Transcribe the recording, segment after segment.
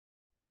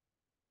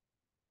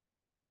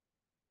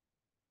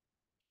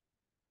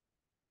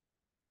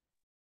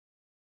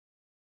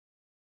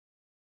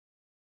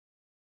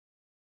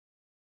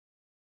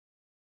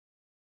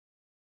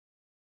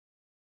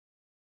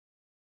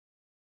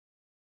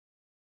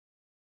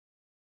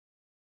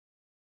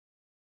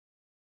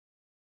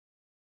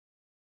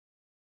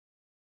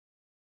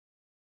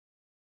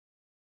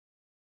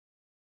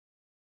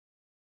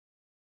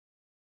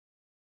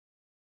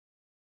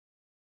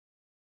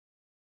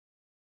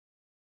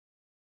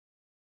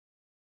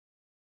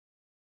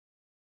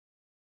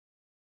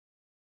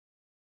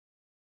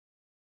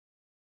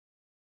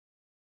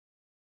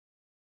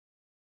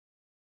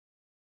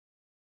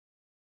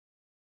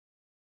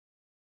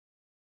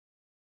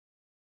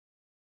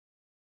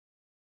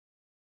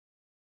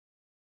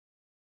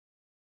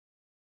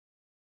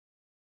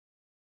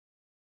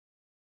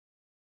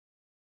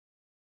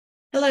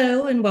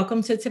Hello and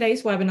welcome to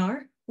today's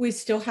webinar. We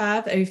still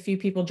have a few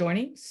people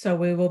joining, so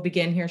we will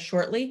begin here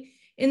shortly.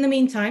 In the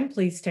meantime,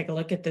 please take a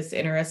look at this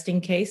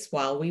interesting case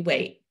while we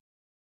wait.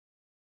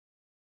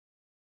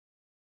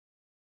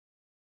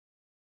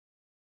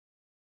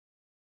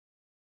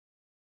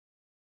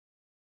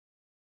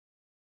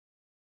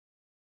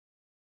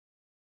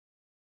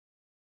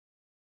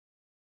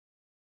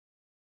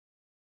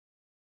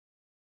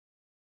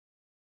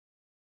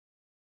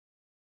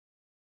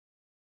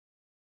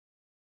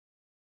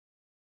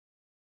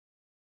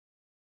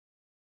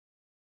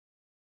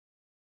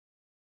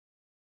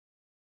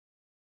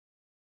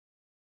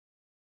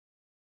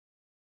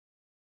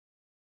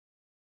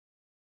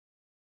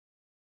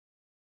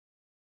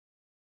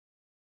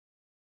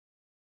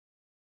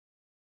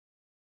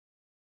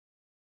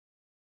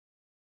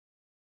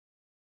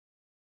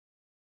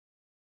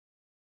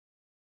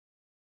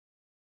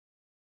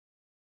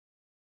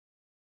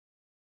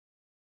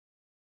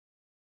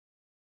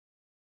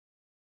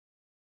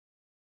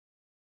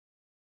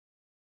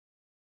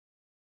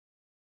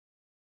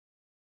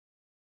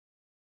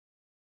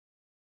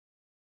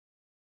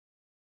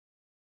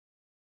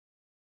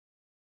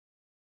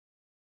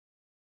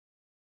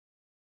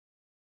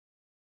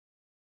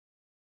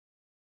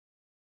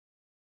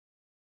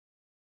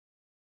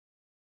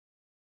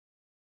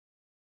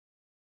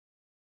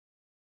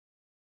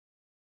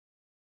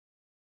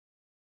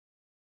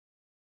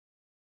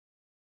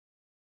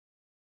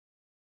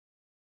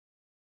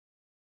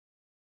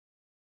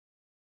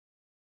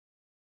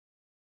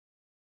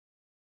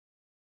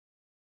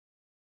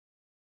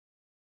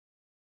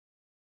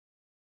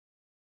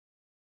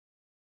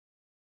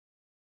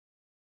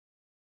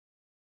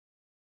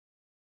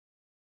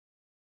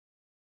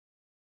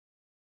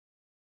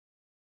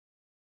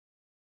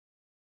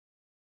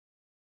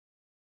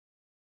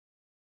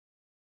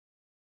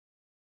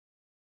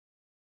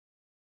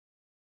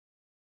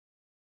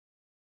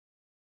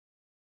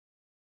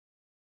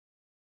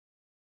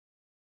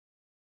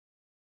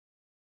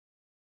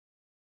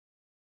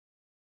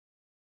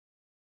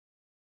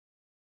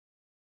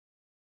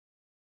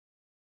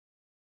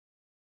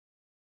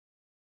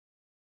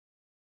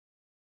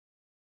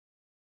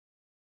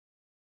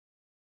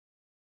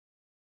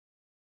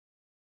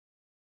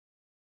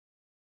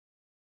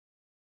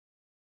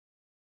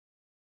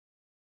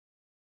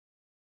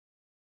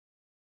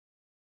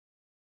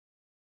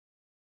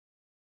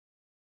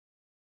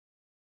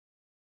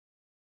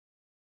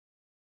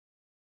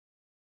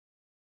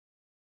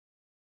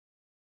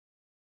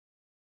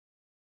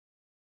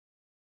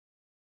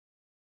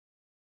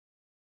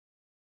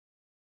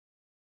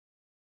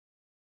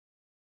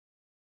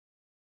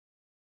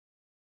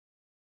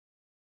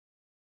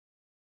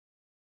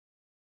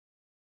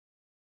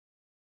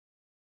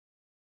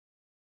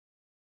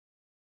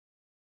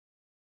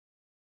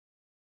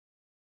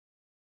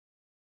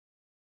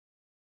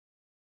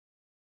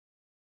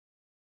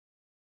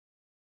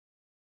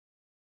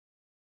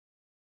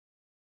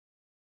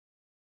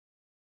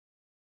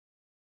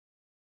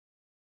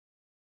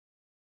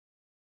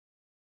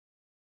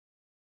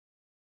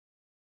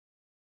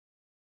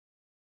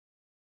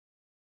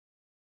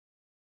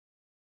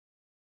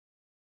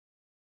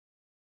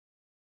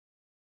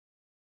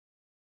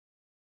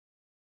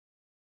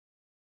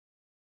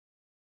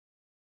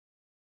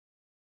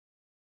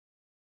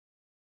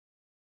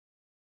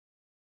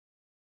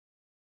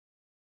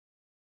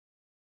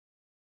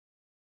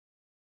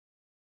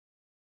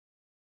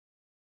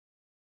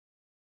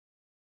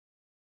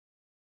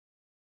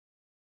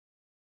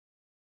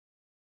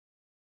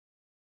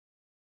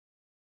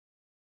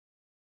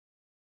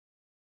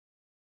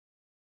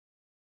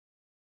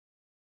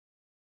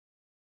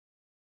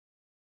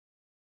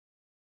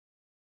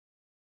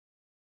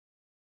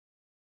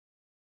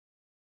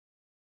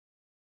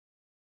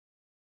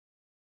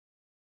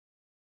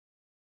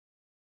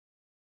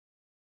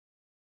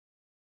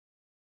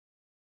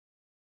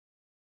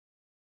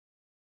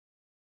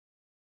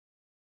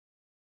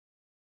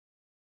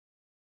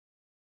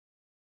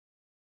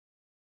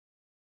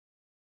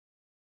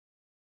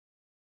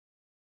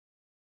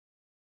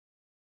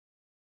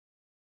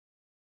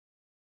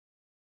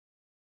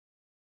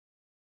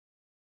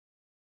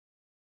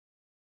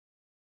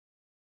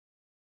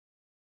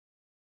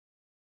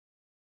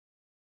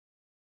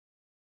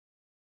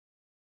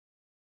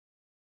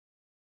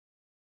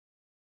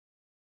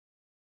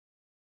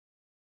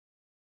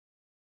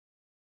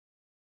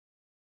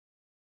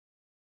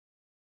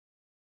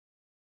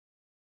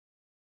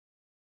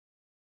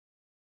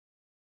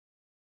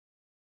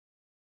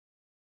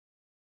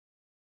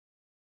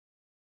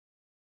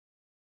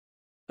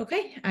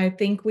 Okay, I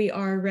think we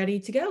are ready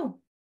to go.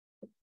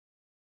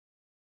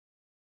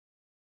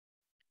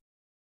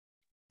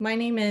 My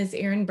name is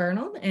Erin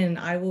Burnham, and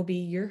I will be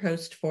your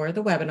host for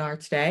the webinar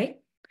today.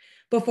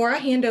 Before I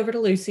hand over to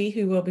Lucy,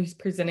 who will be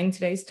presenting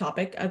today's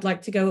topic, I'd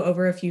like to go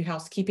over a few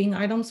housekeeping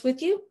items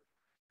with you.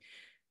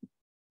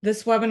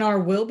 This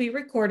webinar will be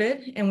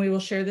recorded, and we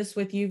will share this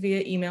with you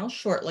via email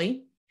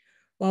shortly.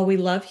 While we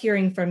love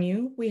hearing from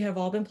you, we have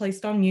all been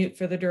placed on mute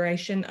for the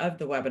duration of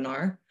the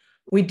webinar.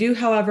 We do,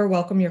 however,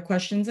 welcome your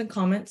questions and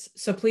comments,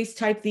 so please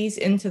type these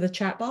into the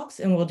chat box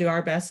and we'll do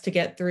our best to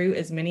get through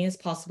as many as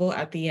possible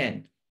at the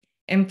end.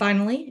 And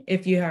finally,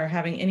 if you are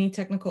having any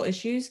technical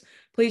issues,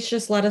 please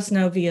just let us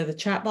know via the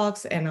chat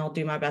box and I'll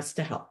do my best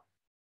to help.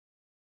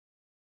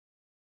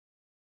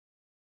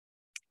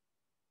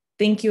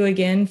 Thank you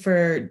again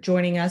for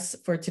joining us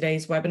for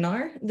today's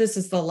webinar. This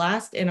is the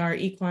last in our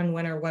Equine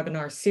Winter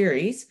webinar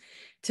series.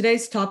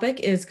 Today's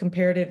topic is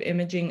comparative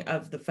imaging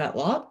of the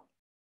fetlock.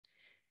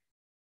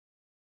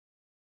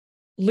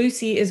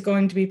 Lucy is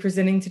going to be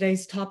presenting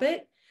today's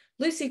topic.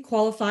 Lucy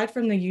qualified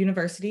from the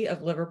University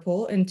of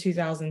Liverpool in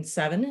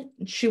 2007.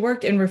 She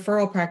worked in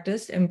referral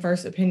practice and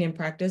first opinion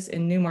practice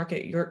in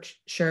Newmarket,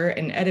 Yorkshire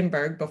and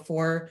Edinburgh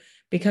before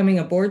becoming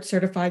a board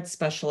certified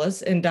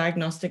specialist in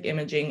diagnostic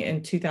imaging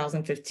in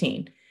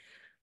 2015.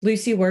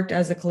 Lucy worked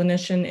as a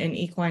clinician in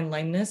equine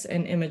lameness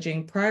and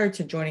imaging prior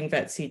to joining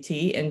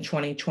VetCT in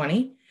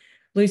 2020.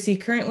 Lucy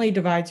currently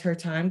divides her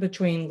time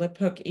between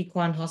Liphook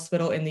Equine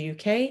Hospital in the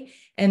UK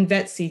and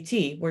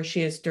VetCT, where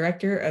she is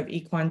Director of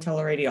Equine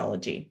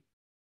Teleradiology.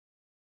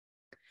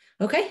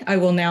 Okay, I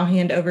will now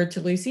hand over to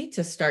Lucy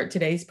to start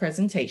today's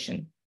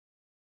presentation.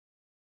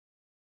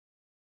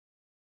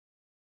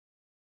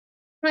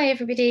 Hi,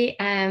 everybody.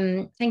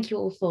 Thank you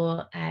all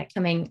for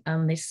coming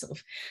on this sort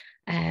of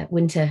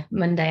winter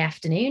Monday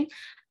afternoon.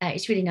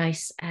 It's really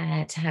nice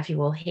to have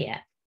you all here.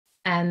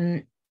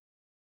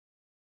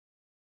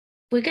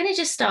 We're going to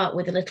just start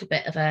with a little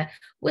bit of a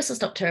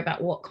whistle-stop tour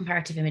about what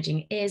comparative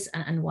imaging is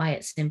and why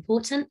it's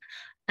important.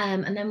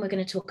 And then we're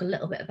going to talk a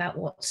little bit about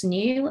what's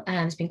new.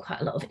 There's been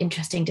quite a lot of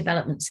interesting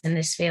developments in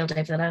this field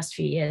over the last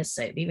few years,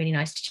 so it'd be really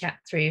nice to chat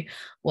through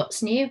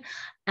what's new.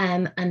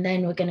 And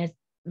then we're going to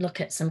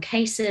look at some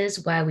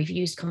cases where we've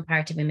used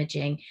comparative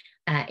imaging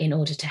in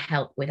order to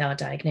help with our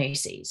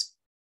diagnoses.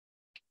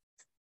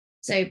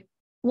 So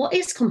what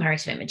is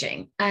comparative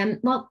imaging?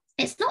 Well,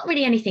 it's not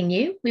really anything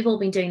new. We've all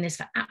been doing this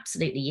for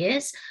absolutely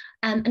years.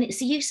 And it's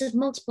the use of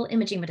multiple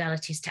imaging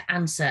modalities to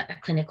answer a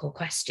clinical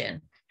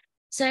question.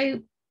 So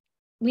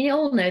we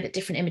all know that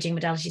different imaging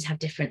modalities have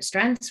different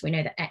strengths. We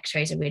know that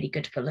X-rays are really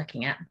good for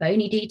looking at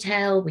bony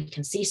detail. We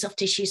can see soft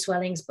tissue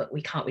swellings, but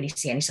we can't really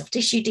see any soft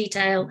tissue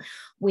detail.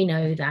 We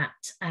know that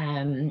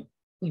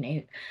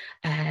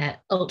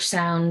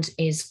ultrasound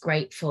is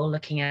great for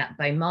looking at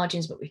bone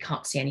margins, but we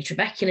can't see any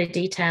trabecular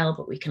detail,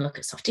 but we can look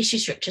at soft tissue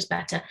structures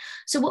better.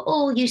 So we're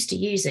all used to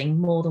using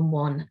more than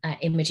one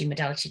imaging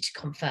modality to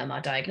confirm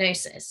our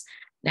diagnosis.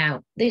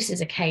 Now, this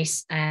is a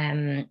case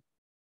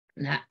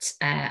that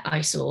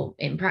I saw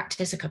in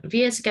practice a couple of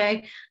years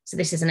ago. So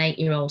this is an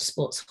 8-year-old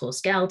sports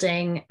horse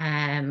gelding,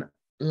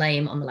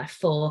 lame on the left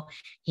fore.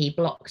 He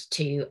blocked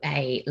to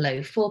a low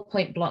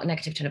 4-point block,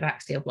 negative turn of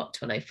axial block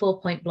to a low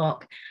 4-point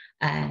block.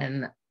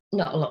 Not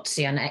a lot to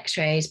see on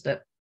x-rays,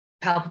 but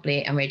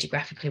palpably and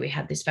radiographically, we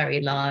had this very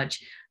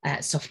large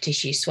soft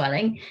tissue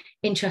swelling.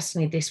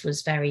 Interestingly, this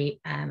was very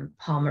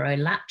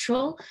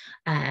palmarolateral,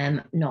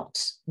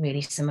 not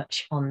really so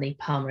much on the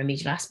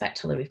palmaromedial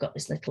aspect, although we've got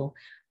this little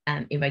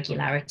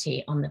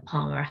irregularity on the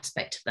palmar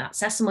aspect of that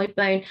sesamoid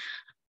bone.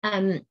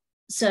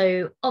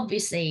 So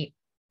obviously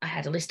I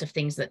had a list of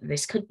things that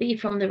this could be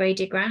from the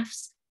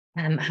radiographs.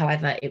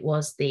 However, it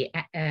was the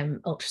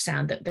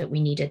ultrasound that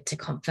we needed to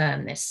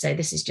confirm this. So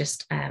this is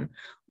just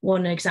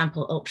one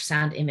example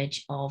ultrasound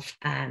image of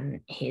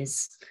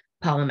his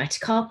palmar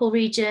metacarpal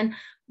region.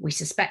 We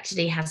suspected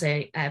he has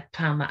a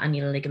palmar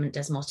annular ligament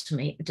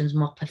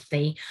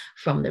desmopathy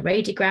from the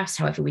radiographs.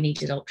 However, we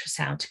needed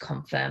ultrasound to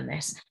confirm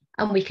this.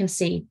 And we can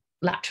see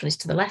laterally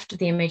to the left of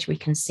the image, we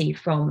can see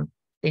from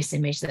this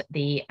image that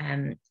the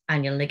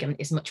annular ligament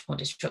is much more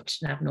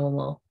disrupted and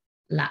abnormal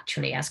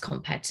laterally as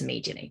compared to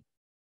medially.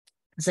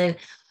 So,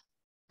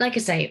 like I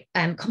say,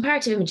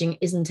 comparative imaging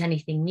isn't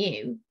anything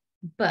new,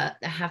 but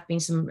there have been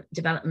some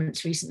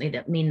developments recently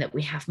that mean that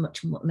we have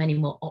many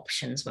more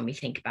options when we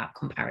think about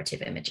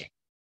comparative imaging.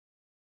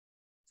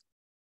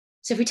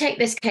 So if we take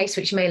this case,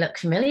 which may look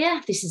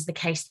familiar, this is the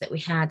case that we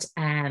had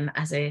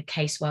as a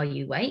case while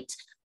you wait.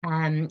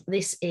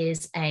 This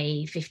is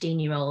a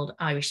 15-year-old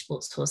Irish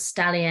sports horse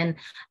stallion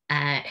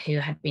who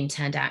had been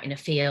turned out in a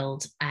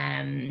field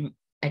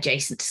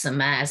adjacent to some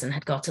mares and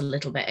had got a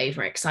little bit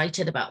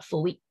overexcited about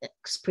 4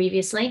 weeks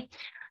previously.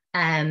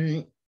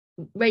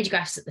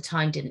 Radiographs at the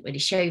time didn't really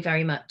show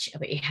very much,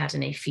 but he had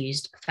an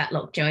effused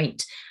fetlock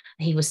joint.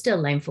 He was still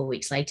lame 4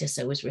 weeks later,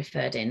 so was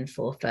referred in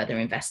for further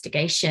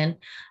investigation.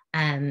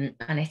 And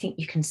I think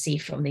you can see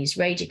from these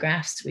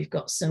radiographs, we've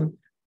got some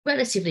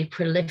relatively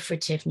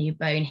proliferative new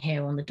bone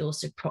here on the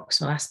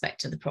dorsoproximal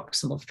aspect of the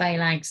proximal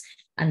phalanx,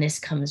 and this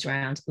comes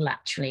around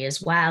laterally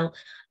as well.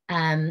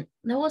 There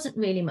wasn't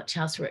really much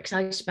else we're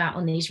excited about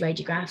on these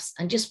radiographs,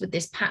 and just with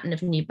this pattern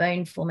of new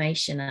bone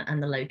formation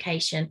and the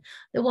location,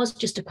 there was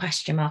just a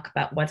question mark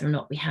about whether or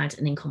not we had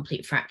an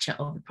incomplete fracture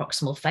of the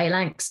proximal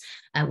phalanx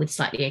with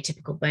slightly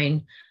atypical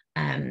bone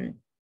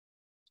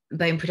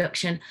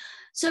production.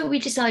 So we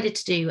decided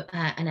to do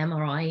an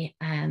MRI.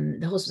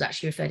 The horse was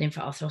actually referred in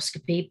for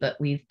arthroscopy, but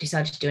we've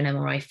decided to do an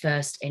MRI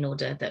first in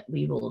order that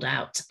we ruled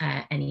out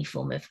any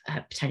form of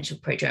potential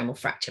prodromal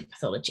fracture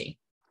pathology.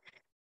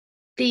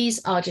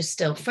 These are just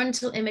still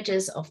frontal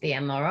images of the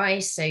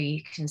MRI. So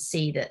you can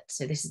see that,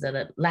 so this is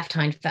the left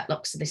hind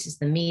fetlock. So this is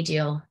the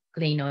medial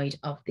glenoid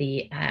of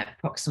the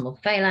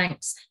proximal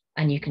phalanx.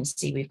 And you can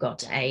see we've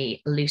got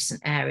a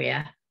lucent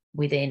area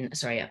within,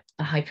 sorry, a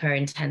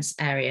hyperintense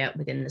area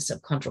within the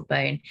subchondral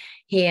bone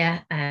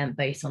here,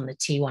 both on the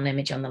T1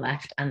 image on the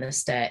left and the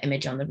STIR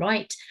image on the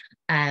right.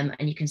 And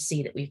you can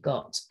see that we've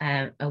got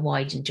a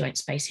widened joint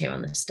space here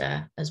on the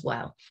STIR as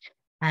well.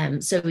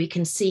 So we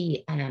can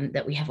see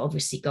that we have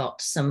obviously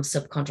got some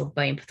subchondral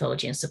bone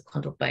pathology and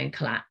subchondral bone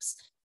collapse.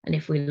 And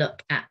if we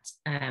look at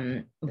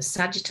the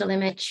sagittal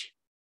image,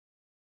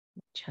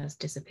 which has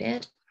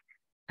disappeared,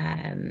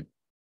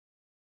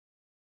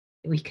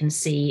 we can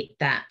see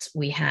that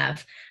we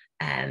have,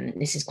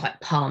 this is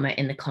quite palmar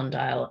in the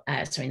condyle,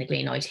 sorry, in the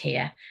glenoid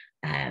here.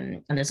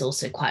 And there's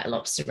also quite a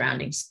lot of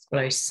surrounding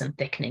sclerosis and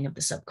thickening of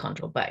the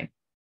subchondral bone.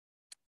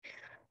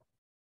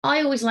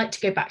 I always like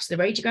to go back to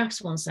the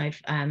radiographs once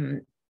I've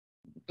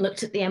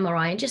looked at the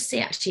MRI and just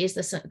see, actually, is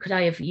this, could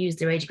I have used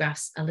the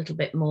radiographs a little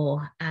bit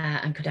more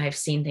and could I have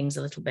seen things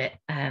a little bit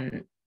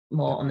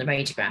more on the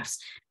radiographs?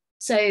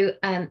 So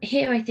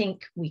here I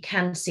think we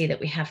can see that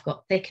we have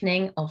got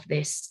thickening of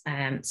this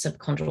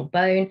subchondral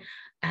bone,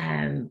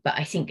 but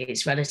I think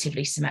it's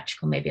relatively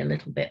symmetrical, maybe a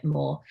little bit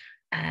more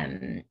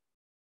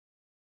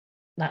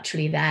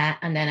laterally there.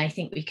 And then I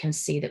think we can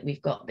see that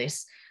we've got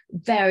this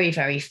very,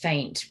 very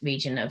faint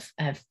region of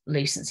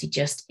lucency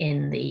just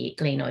in the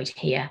glenoid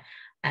here.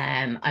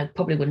 I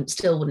probably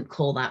still wouldn't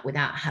call that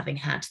without having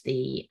had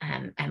the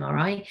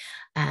MRI,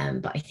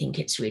 but I think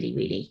it's really,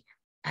 really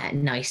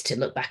nice to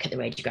look back at the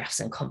radiographs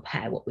and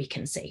compare what we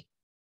can see.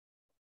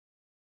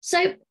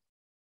 So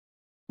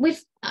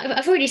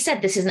I've already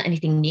said this isn't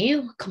anything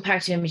new.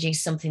 Comparative imaging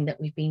is something that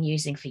we've been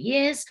using for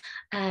years,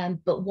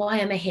 but why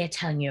am I here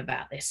telling you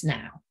about this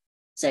now?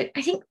 So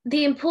I think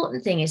the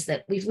important thing is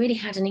that we've really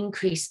had an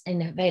increase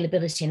in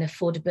availability and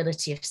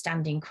affordability of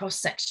standing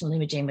cross-sectional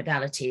imaging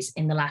modalities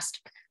in the last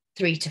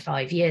 3 to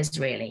 5 years,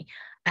 really.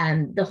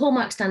 The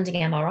hallmark standing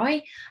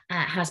MRI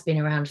has been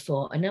around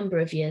for a number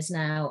of years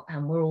now,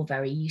 and we're all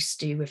very used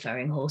to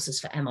referring horses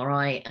for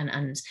MRI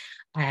and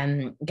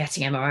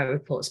getting MRI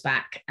reports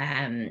back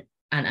and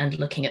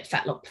looking at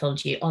fetlock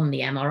pathology on the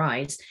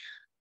MRIs.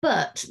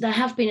 But there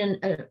have been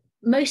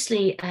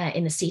mostly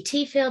in the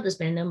CT field, there's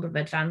been a number of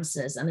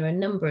advances, and there are a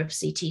number of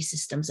CT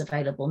systems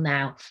available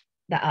now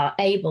that are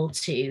able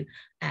to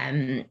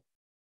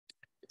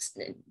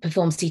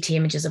perform CT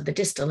images of the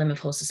distal limb of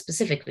horses,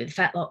 specifically the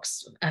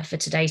fetlocks for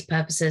today's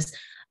purposes,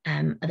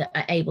 that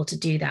are able to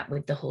do that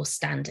with the horse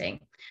standing.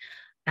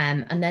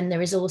 And then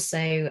there is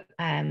also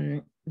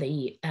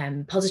the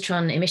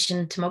positron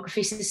emission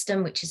tomography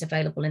system, which is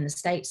available in the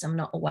States. I'm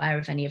not aware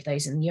of any of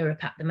those in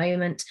Europe at the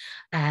moment,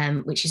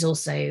 which is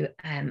also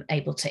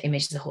able to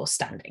image the horse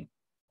standing.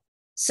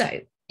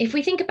 So if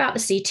we think about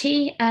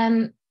the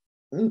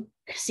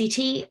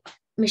CT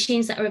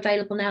machines that are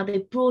available now, they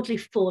broadly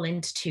fall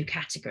into 2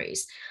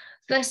 categories.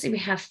 Firstly, we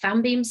have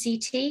fan beam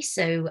CT.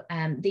 So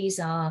these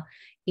are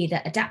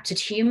either adapted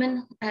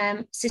human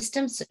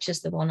systems, such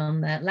as the one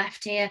on the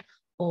left here,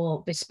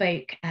 or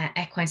bespoke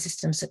equine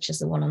systems, such as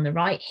the one on the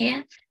right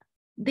here.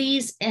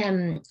 These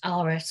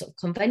are a sort of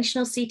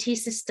conventional CT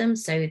system.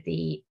 So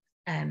the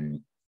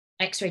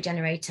X-ray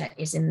generator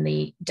is in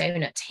the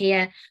donut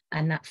here,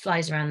 and that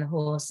flies around the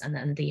horse, and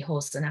then the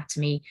horse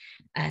anatomy.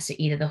 So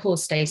either the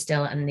horse stays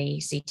still and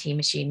the CT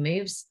machine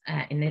moves.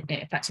 In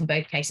fact, in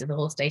both cases, the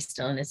horse stays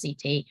still and the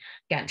CT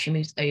gantry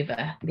moves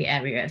over the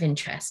area of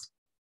interest.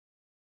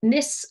 In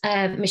this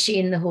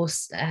machine, the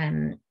horse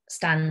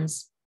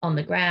stands on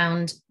the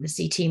ground, the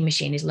CT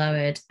machine is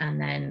lowered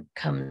and then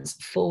comes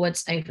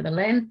forwards over the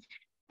limb.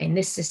 In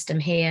this system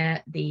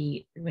here,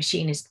 the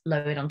machine is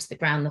lowered onto the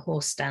ground, the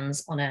horse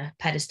stands on a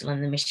pedestal,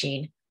 and the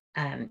machine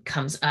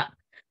comes up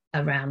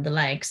around the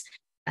legs.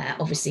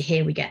 Obviously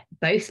here we get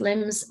both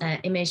limbs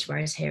imaged,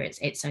 whereas here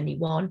it's only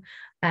one.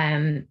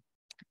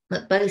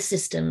 But both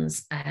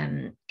systems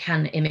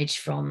can image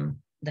from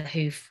the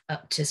hoof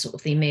up to sort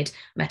of the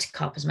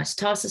mid-metacarpus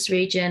metatarsus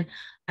region,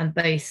 and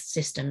both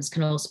systems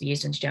can also be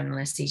used under general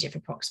anesthesia for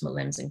proximal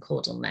limbs and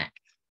caudal neck.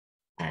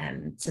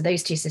 So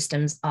those 2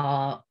 systems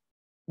are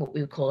what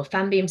we would call a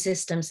fan beam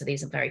system. So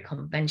these are very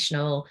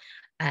conventional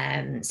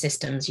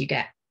systems. You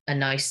get a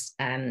nice,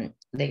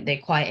 they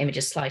acquire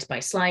images slice by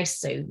slice,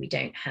 so we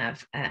don't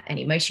have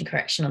any motion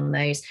correction on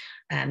those.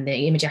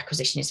 The image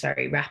acquisition is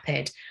very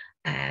rapid,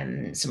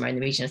 somewhere in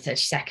the region of 30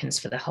 seconds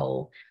for the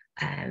whole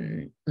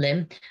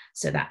limb.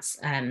 So that's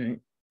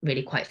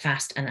really quite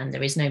fast, and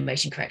there is no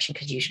motion correction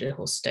because usually the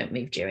horses don't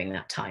move during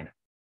that time.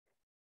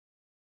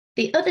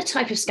 The other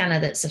type of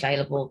scanner that's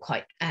available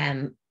quite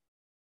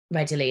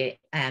readily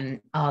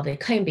are the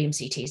cone beam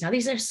CTs. Now,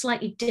 these are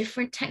slightly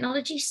different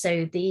technology.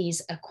 So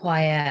these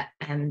acquire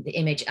the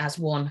image as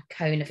one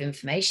cone of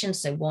information,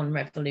 so one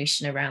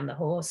revolution around the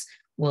horse,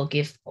 will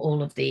give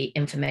all of the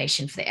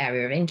information for the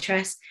area of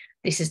interest.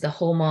 This is the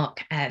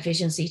Hallmark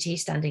Vision CT,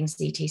 standing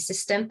CT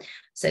system.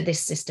 So this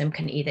system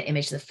can either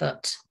image the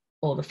foot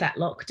or the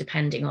fetlock,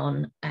 depending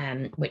on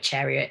which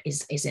area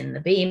is in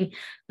the beam.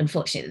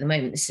 Unfortunately, at the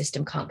moment, the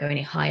system can't go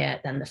any higher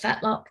than the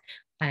fetlock.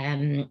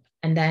 And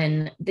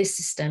then this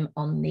system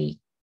on the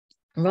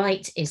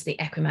right is the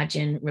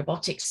Equine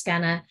robotic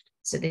scanner.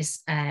 So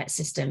this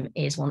system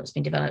is one that's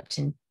been developed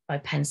by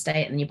Penn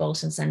State and the New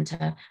Bolton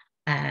Center.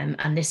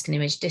 And this can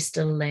image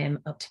distal limb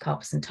up to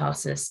carpus and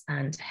tarsus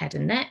and head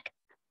and neck.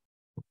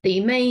 The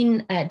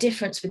main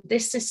difference with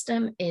this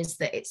system is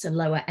that it's a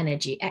lower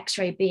energy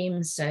X-ray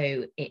beam,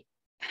 so it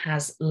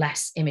has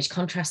less image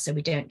contrast, so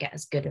we don't get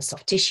as good a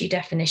soft tissue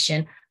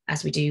definition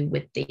as we do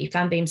with the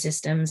fan beam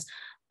systems.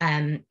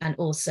 And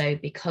also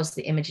because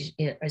the image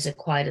is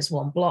acquired as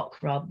one block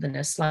rather than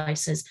as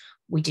slices,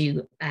 we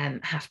do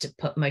have to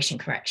put motion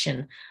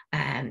correction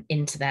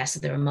into there. So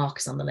there are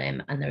markers on the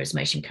limb and there is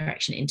motion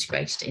correction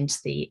integrated into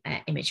the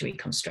image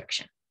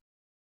reconstruction.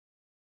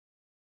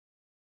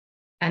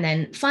 And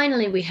then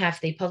finally, we have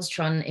the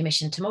positron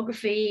emission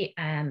tomography.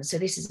 So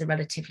this is a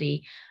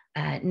relatively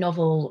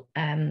novel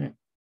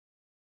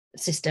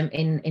system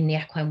in the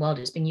equine world.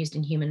 It's been used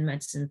in human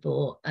medicine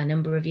for a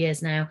number of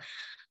years now.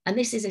 And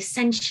this is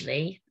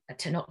essentially,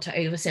 not to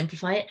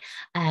oversimplify it,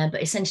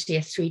 but essentially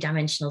a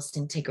three-dimensional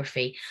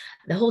scintigraphy.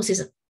 The horse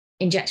is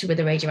injected with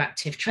a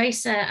radioactive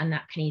tracer, and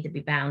that can either be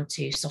bound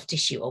to soft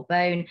tissue or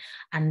bone,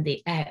 and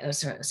the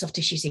soft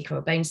tissue seeker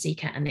or bone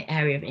seeker, and the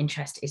area of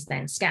interest is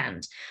then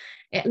scanned.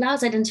 It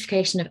allows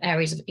identification of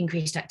areas of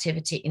increased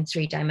activity in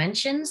 3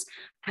 dimensions.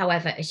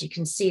 However, as you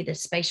can see, the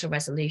spatial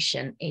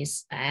resolution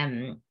is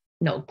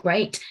not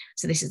great.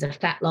 So this is a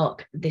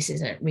fetlock. This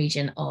is a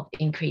region of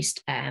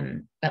increased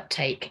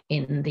uptake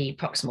in the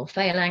proximal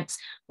phalanx,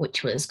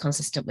 which was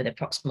consistent with a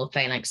proximal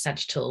phalanx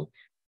sagittal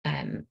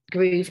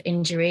groove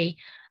injury.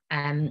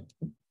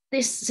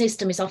 This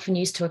system is often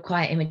used to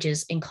acquire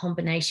images in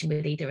combination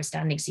with either a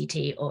standing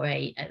CT or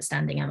a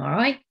standing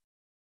MRI.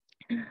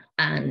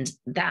 And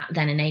that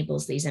then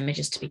enables these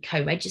images to be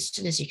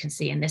co-registered, as you can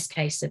see in this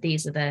case. So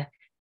these are the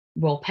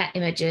raw PET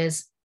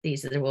images,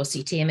 these are the raw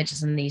CT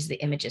images, and these are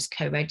the images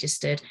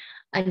co-registered.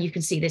 And you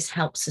can see this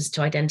helps us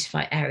to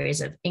identify areas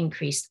of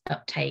increased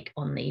uptake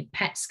on the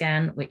PET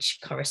scan, which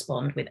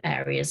correspond with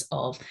areas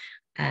of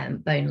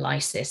bone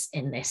lysis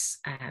in this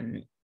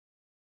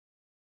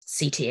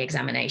CT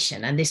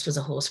examination. And this was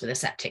a horse with a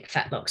septic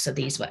fetlock. So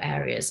these were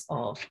areas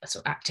of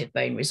sort of active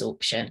bone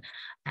resorption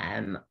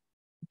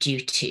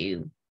due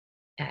to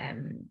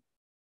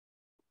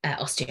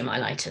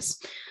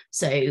osteomyelitis.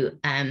 So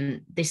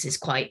this is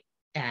quite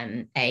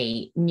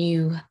a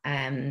new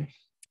and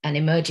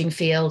emerging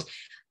field,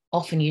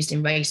 often used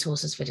in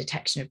racehorses for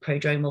detection of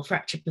prodromal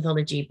fracture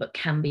pathology, but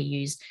can be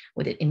used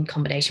with it in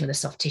combination with a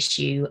soft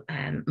tissue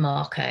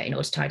marker in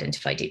order to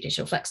identify deep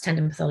digital flex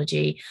tendon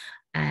pathology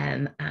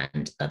and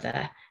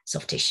other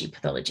soft tissue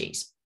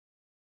pathologies.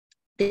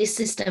 This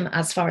system,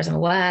 as far as I'm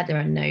aware, there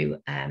are no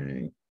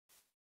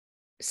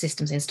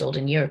systems installed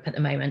in Europe at the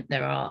moment.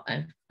 There are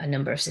a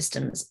number of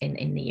systems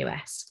in the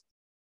US.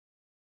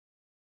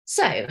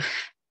 So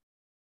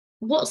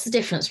what's the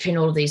difference between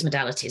all of these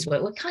modalities?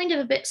 We're kind of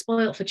a bit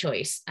spoiled for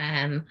choice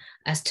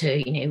as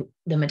to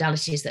the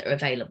modalities that are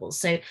available.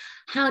 So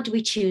how do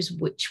we choose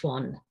which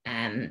one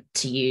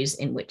to use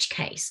in which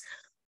case?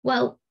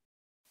 Well,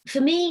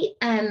 for me,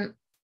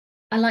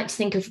 I like to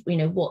think of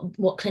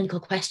what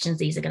clinical questions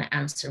these are going to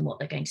answer and what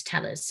they're going to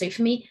tell us. So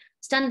for me,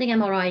 standing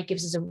MRI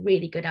gives us a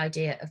really good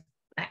idea of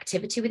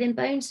activity within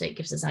bone. So it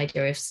gives us an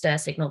idea of stir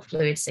signal,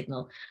 fluid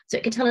signal. So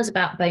it can tell us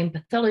about bone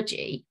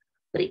pathology,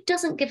 but it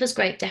doesn't give us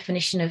great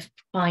definition of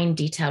fine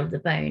detail of the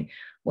bone.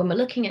 When we're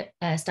looking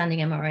at standing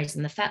MRIs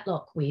in the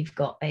fetlock, we've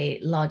got a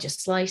larger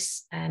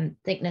slice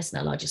thickness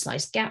and a larger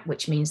slice gap,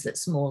 which means that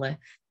smaller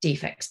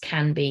defects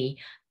can be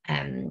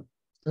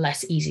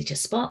less easy to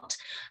spot.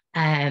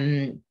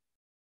 And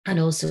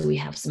also we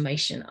have some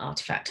motion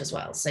artifact as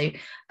well, so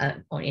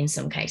or in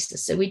some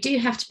cases. So we do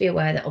have to be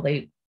aware that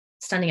although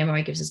standing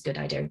MRI gives us a good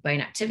idea of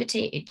bone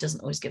activity, it doesn't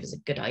always give us a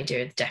good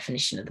idea of the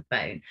definition of the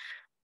bone.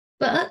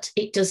 But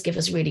it does give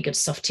us really good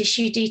soft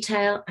tissue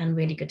detail and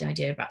really good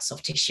idea about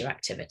soft tissue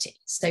activity.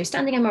 So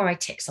standing MRI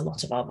ticks a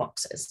lot of our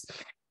boxes.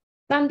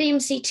 Fan beam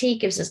CT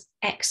gives us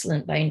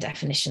excellent bone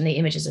definition. The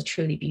images are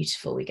truly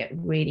beautiful. We get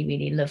really,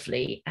 really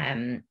lovely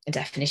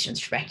definitions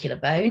of trabecular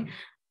bone.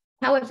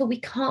 However, we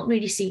can't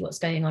really see what's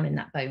going on in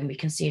that bone. We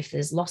can see if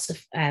there's loss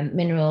of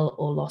mineral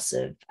or loss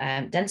of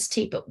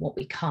density, but what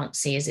we can't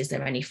see is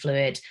there any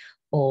fluid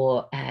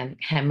or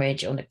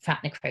hemorrhage or fat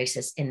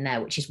necrosis in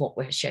there, which is what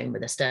we're showing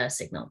with a stir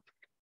signal.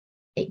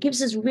 It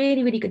gives us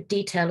really, really good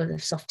detail of the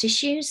soft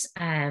tissues,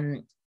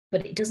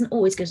 but it doesn't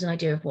always give us an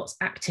idea of what's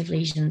active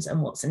lesions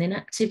and what's an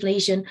inactive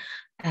lesion.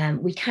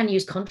 We can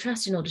use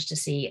contrast in order to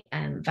see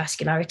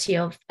vascularity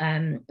of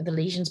the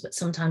lesions, but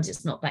sometimes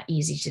it's not that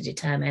easy to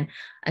determine.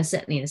 And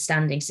certainly in the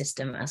standing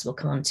system, as we'll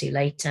come on to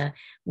later,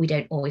 we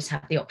don't always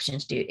have the option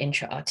to do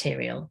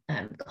intra-arterial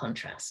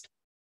contrast.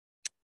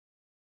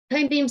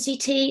 Cone beam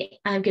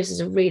CT gives us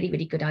a really,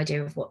 really good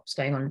idea of what's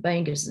going on in the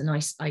bone, gives us a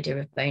nice idea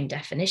of bone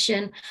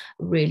definition,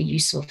 really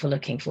useful for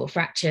looking for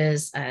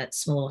fractures,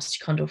 small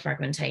osteochondral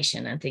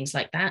fragmentation and things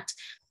like that.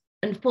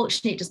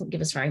 Unfortunately, it doesn't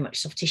give us very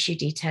much soft tissue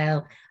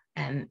detail.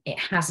 It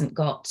hasn't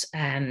got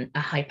a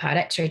high-powered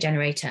X-ray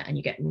generator, and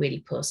you get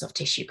really poor soft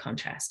tissue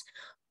contrast.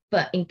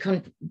 But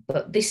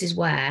this is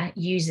where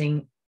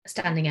using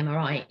standing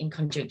MRI in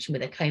conjunction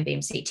with a cone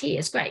beam CT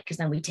is great, because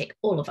then we tick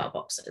all of our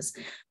boxes.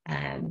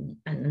 And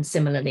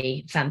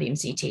similarly, fan beam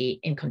CT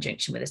in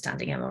conjunction with a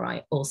standing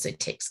MRI also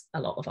ticks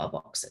a lot of our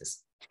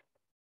boxes.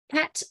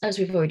 PET, as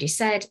we've already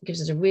said,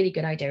 gives us a really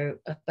good idea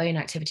of bone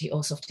activity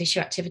or soft tissue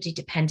activity,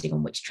 depending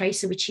on which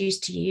tracer we choose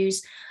to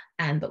use.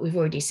 But we've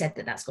already said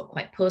that that's got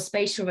quite poor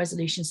spatial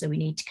resolution, so we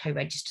need to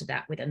co-register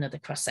that with another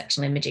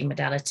cross-sectional imaging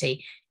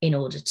modality in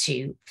order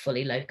to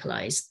fully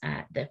localize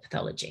the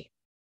pathology.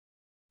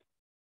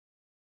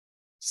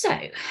 So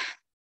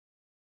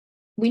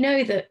we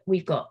know that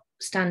we've got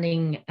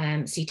standing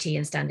CT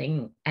and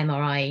standing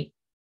MRI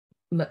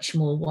much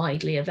more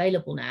widely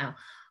available now,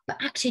 but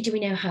actually, do we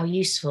know how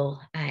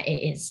useful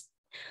it is?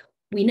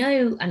 We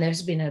know, and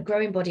there's been a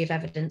growing body of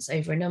evidence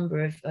over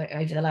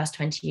the last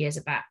 20 years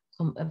about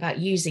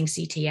using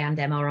CT and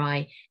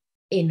MRI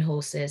in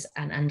horses,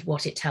 and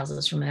what it tells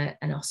us from a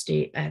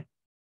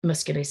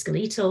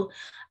musculoskeletal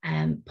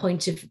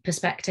point of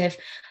perspective.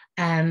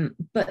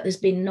 But there's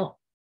been not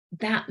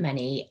that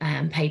many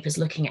papers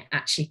looking at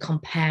actually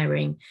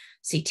comparing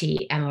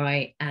CT,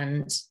 MRI,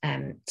 and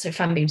so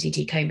fan beam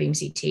CT, cone beam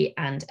CT,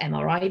 and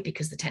MRI,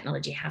 because the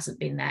technology hasn't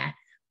been there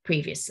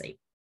previously.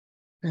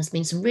 There's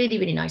been some really,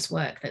 really nice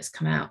work that's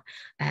come out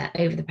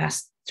over the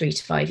past 3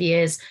 to 5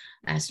 years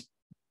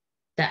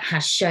that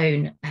has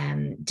shown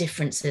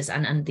differences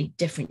and the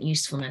different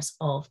usefulness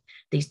of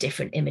these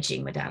different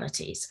imaging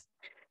modalities.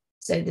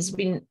 So there's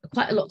been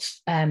quite a lot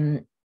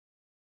of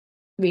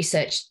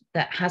research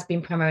that has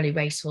been primarily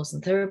racehorse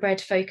and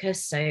thoroughbred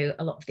focused. So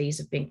a lot of these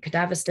have been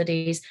cadaver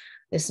studies.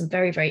 There's some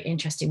very, very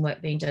interesting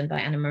work being done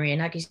by Anna Maria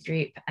Nagy's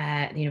group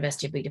at the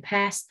University of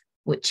Budapest,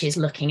 which is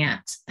looking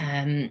at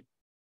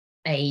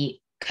a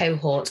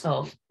cohort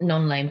of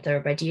non-lame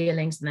thoroughbred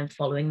yearlings and then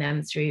following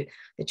them through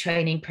the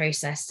training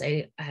process.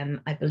 So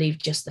I believe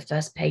just the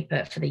first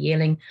paper for the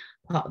yearling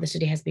part of the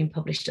study has been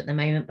published at the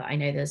moment, but I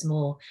know there's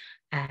more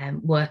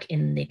work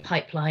in the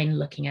pipeline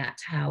looking at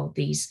how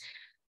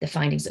the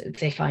findings that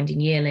they find in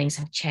yearlings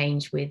have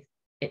changed with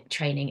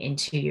training in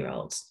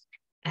 2-year-olds.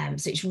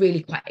 So it's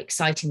really quite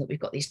exciting that we've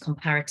got these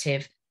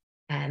comparative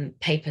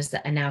papers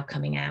that are now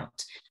coming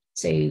out.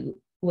 So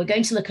we're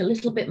going to look a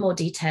little bit more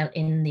detail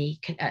in the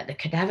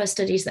cadaver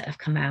studies that have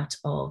come out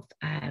of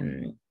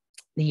the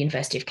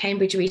University of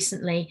Cambridge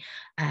recently,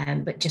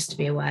 but just to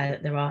be aware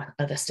that there are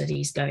other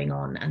studies going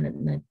on,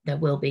 and there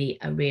will be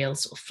a real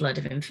sort of flood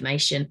of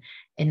information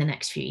in the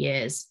next few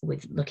years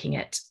with looking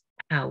at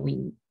how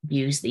we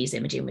use these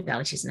imaging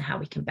modalities and how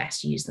we can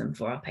best use them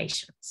for our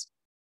patients.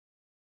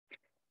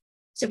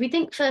 So if we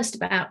think first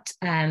about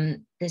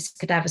this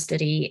cadaver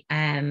study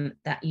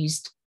that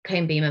used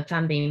cone beam and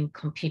fan beam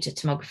computer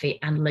tomography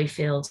and low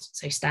field,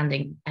 so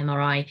standing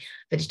MRI,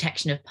 for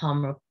detection of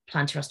palmar or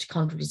plantar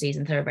osteochondral disease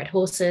in thoroughbred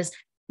horses.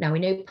 Now we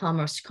know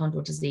palmar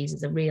osteochondral disease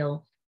is a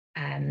real,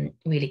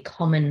 really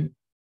common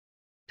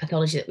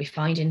pathology that we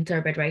find in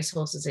thoroughbred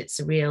racehorses. It's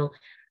a real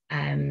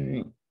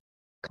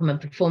common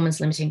performance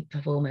limiting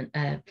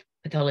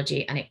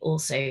pathology, and it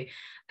also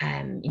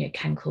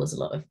can cause a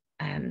lot of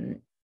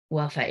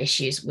welfare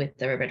issues with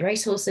thoroughbred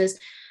racehorses.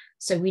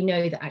 So we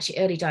know that actually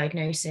early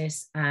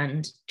diagnosis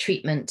and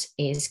treatment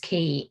is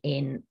key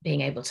in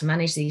being able to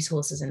manage these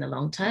horses in the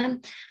long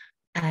term.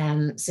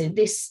 So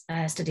this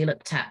study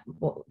looked at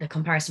what the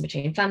comparison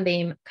between fan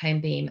beam, cone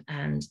beam,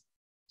 and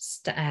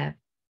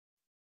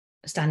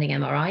standing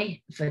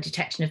MRI for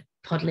detection of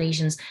pod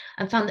lesions,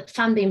 and found that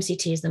fan beam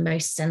CT is the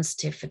most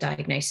sensitive for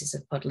diagnosis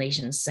of pod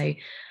lesions. So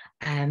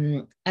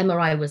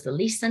MRI was the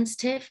least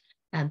sensitive,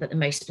 but the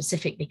most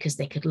specific, because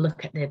they could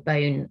look at the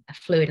bone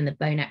fluid and the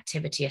bone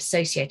activity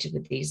associated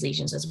with these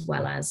lesions, as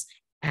well as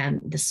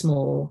the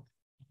small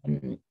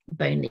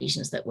bone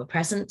lesions that were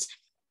present.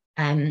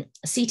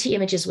 CT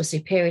images were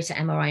superior to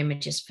MRI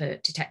images for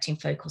detecting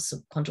focal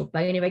subchondral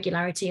bone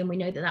irregularity, and we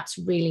know that that's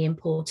really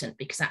important,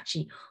 because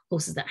actually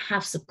horses that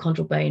have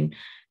subchondral bone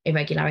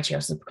irregularity or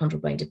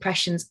subchondral bone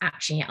depressions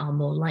actually are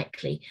more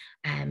likely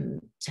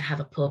to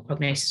have a poor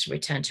prognosis for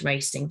return to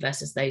racing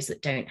versus those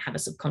that don't have a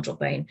subchondral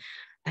bone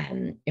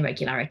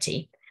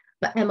irregularity.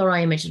 But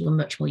MRI images were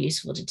much more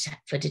useful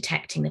for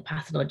detecting the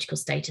pathological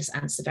status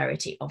and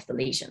severity of the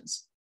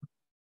lesions.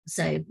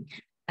 So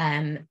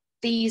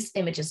these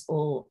images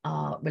all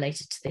are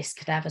related to this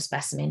cadaver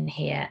specimen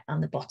here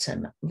on the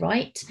bottom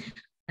right.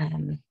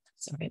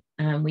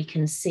 We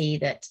can see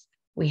that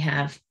we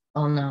have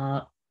on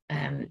our,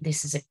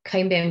 this is a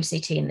cone beam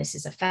CT and this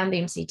is a fan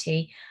beam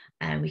CT.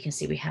 And we can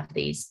see we have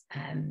these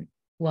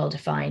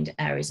well-defined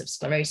areas of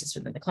sclerosis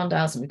within the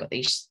condyles, and we've got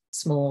these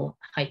small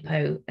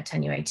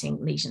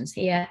hypo-attenuating lesions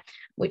here,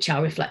 which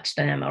are reflected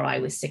on MRI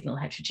with signal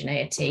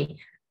heterogeneity.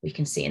 We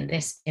can see in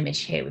this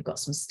image here, we've got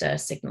some stir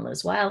signal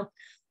as well.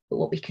 But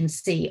what we can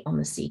see on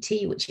the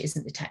CT, which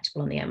isn't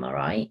detectable on the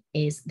MRI,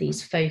 is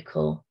these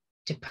focal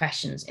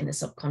depressions in the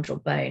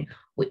subchondral bone,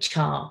 which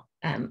are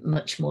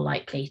much more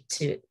likely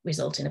to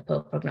result in a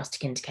poor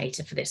prognostic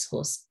indicator for this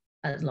horse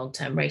a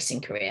long-term racing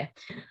career.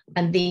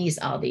 And these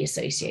are the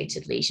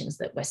associated lesions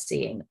that we're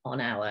seeing on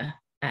our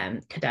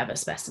cadaver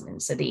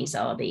specimens. So these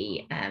are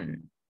the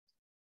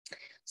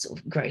sort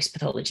of gross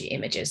pathology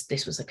images.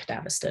 This was a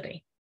cadaver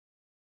study.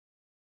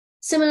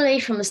 Similarly,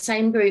 from the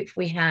same group,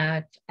 we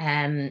had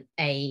same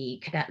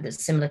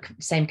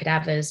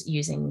cadavers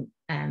using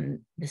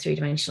the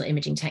three-dimensional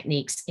imaging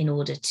techniques in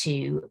order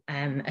to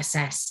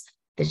assess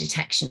the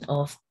detection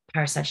of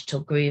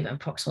parasagittal groove and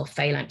proximal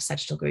phalanx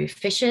sagittal groove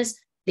fissures.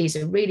 These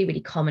are really,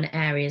 really common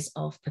areas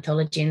of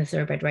pathology in the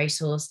thoroughbred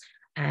racehorse.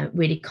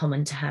 Really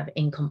common to have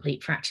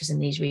incomplete fractures in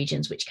these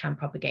regions, which can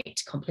propagate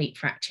to complete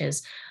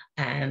fractures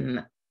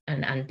and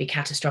be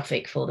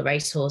catastrophic for the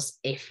racehorse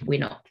if we're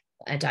not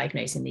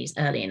diagnosing these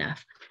early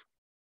enough.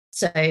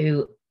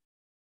 So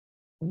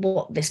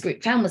what this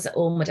group found was that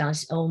all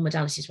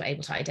modalities were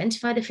able to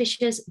identify the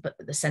fissures, but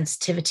the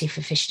sensitivity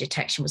for fissure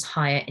detection was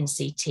higher in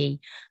CT.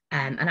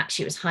 And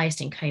actually it was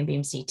highest in cone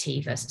beam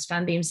CT versus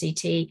fan beam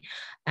CT.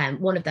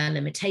 One of their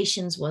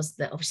limitations was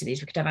that obviously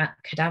these were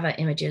cadaver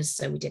images,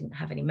 so we didn't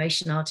have any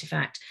motion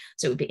artifact.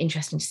 So it would be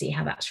interesting to see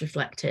how that's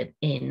reflected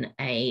in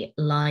a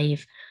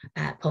live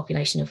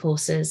population of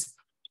horses.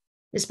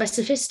 The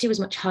specificity was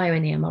much higher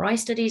in the MRI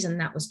studies, and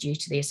that was due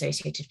to the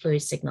associated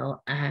fluid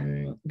signal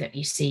that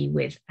you see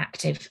with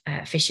active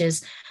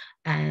fissures.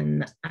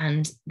 And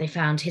they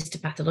found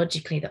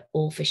histopathologically that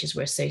all fissures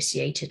were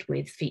associated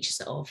with features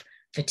of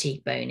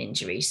fatigue bone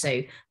injury.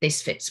 So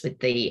this fits with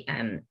the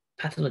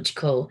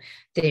pathological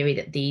theory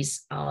that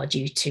these are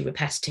due to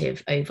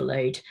repetitive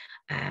overload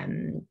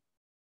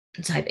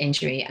type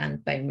injury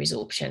and bone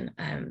resorption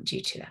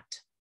due to that.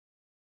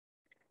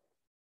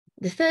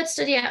 The third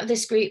study out of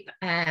this group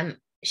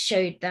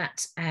showed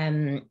that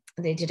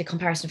they did a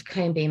comparison of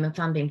cone beam and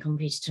fan beam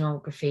computed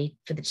tomography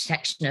for the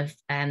detection of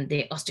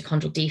the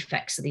osteochondral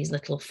defects, so these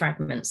little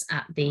fragments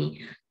at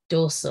the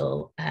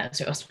dorsal,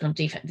 osteochondral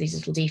defect, these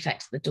little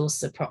defects at the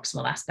dorsal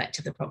proximal aspect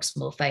of the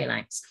proximal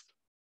phalanx.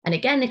 And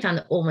again, they found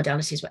that all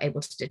modalities were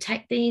able to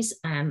detect these,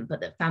 but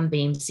that fan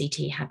beam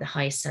CT had the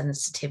highest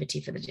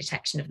sensitivity for the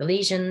detection of the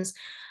lesions.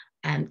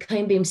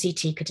 Cone beam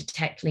CT could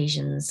detect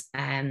lesions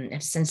at a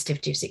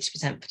sensitivity of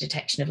 60% for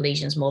detection of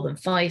lesions more than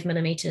 5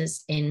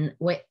 millimeters in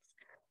width.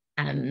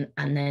 And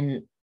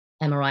then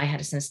MRI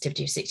had a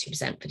sensitivity of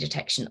 60% for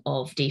detection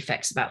of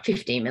defects about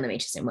 15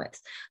 millimeters in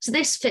width. So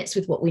this fits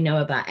with what we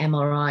know about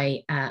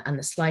MRI and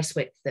the slice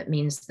width. That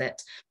means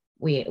that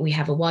we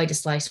have a wider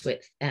slice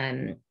width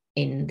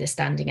in the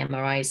standing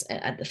MRIs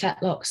at the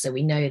Fetlock. So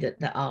we know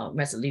that our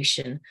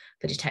resolution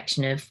for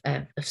detection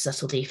of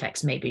subtle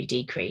defects may be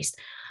decreased.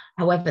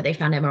 However, they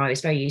found MRI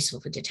was very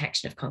useful for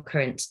detection of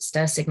concurrent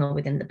stir signal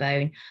within the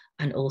bone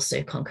and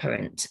also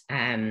concurrent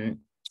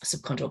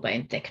subchondral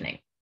bone thickening.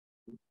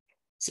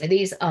 So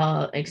these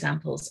are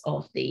examples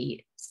of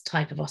the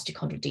type of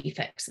osteochondral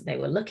defects that they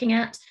were looking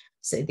at.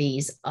 So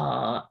these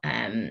are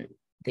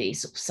the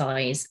sort of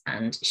size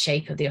and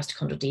shape of the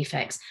osteochondral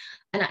defects.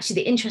 And actually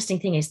the interesting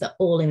thing is that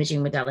all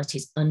imaging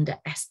modalities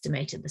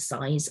underestimated the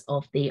size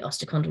of the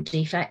osteochondral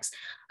defects.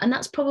 And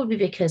that's probably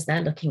because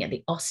they're looking at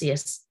the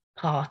osseous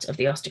part of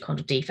the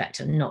osteochondral defect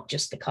and not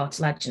just the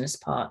cartilaginous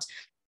part.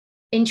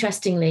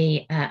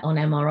 Interestingly, on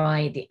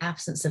MRI, the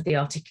absence of the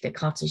articular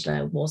cartilage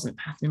layer wasn't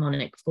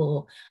pathognomonic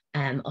for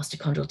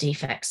osteochondral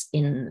defects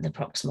in the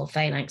proximal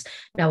phalanx.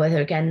 Now,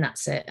 whether again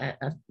that's a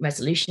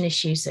resolution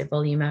issue, so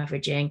volume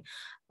averaging,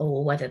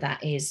 or whether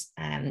that is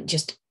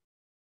just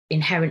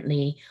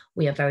inherently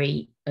we are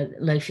very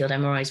low field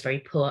MRI is very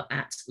poor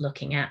at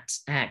looking at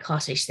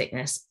cartilage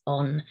thickness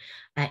on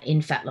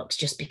in fetlocks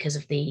just because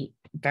of the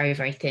very,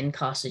 very thin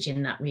cartilage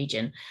in that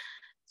region.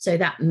 So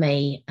that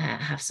may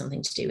have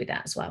something to do with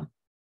that as well.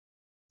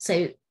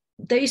 So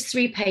those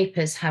three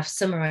papers have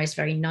summarized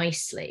very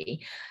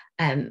nicely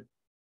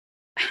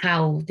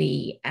how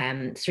the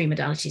three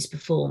modalities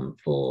perform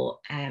for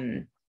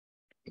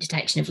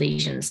detection of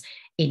lesions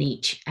in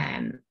each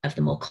of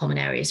the more common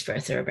areas for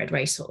a thoroughbred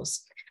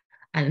racehorse.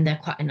 And they're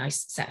quite a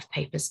nice set of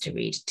papers to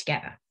read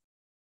together.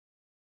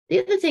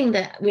 The other thing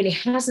that really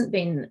hasn't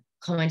been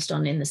commented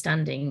on in the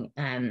standing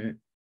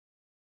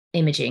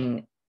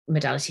imaging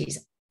modalities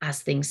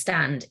as things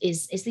stand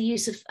is the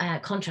use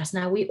of contrast.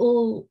 Now, we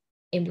all,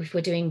 if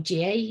we're doing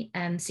GA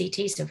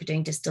CT, so if we're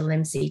doing distal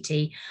limb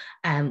CT,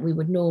 we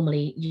would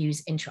normally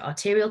use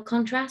intra-arterial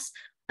contrast,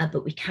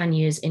 but we can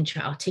use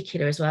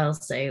intra-articular as well.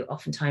 So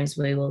oftentimes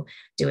we will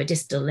do a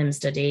distal limb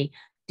study,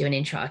 do an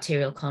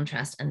intra-arterial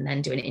contrast, and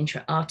then do an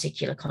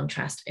intra-articular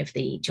contrast of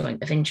the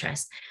joint of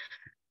interest.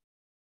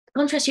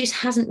 Contrast use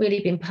hasn't really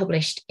been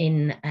published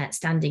in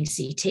standing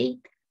CT.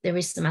 There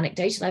is some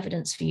anecdotal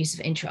evidence for use of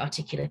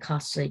intra-articular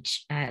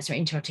cartilage,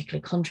 intra-articular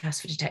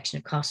contrast for detection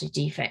of cartilage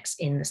defects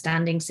in the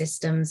standing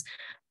systems.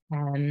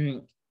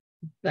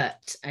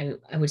 But I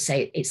would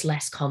say it's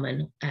less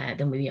common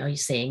than we are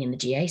seeing in the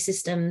GA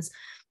systems.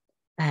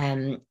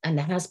 And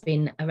there has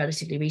been a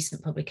relatively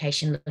recent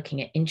publication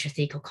looking at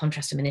intrathecal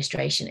contrast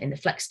administration in the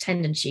flexed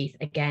tendon sheath.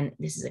 Again,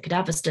 this is a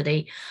cadaver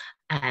study,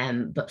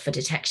 but for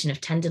detection of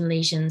tendon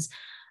lesions.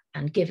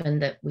 And given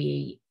that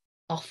we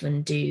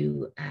often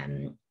do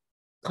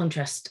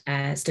contrast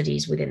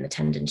studies within the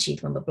tendon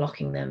sheath when we're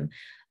blocking them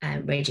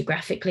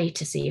radiographically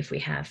to see if we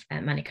have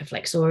manica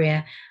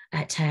flexuria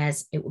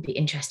tears, it will be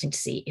interesting to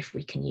see if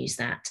we can use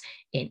that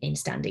in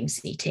standing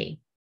CT.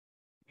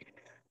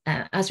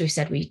 As we've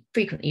said, we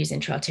frequently use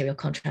intra-arterial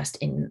contrast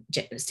in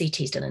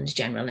CTs done under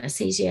general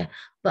anesthesia,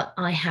 but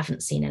I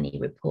haven't seen any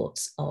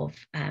reports of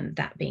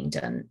that being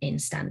done in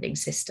standing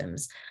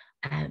systems.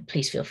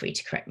 Please feel free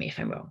to correct me if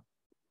I'm wrong.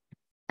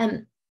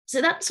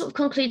 So that sort of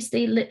concludes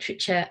the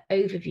literature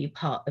overview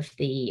part of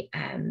the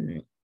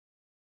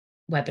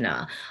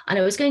webinar. And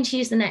I was going to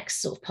use the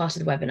next sort of part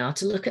of the webinar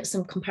to look at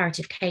some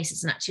comparative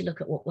cases and actually look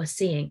at what we're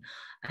seeing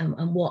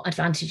and what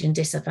advantages and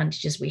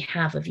disadvantages we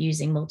have of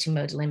using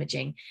multimodal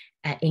imaging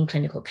in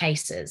clinical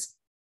cases.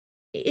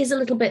 It is a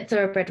little bit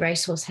thoroughbred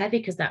racehorse heavy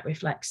because that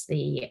reflects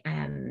the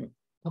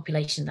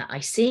population that I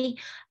see,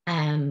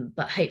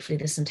 but hopefully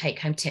there's some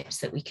take-home tips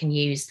that we can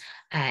use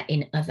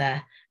in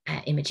other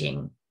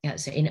imaging,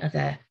 so in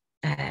other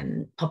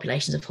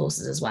populations of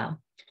horses as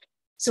well.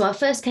 So our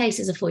first case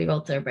is a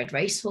 4-year-old thoroughbred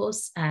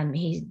racehorse.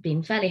 He's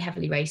been fairly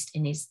heavily raced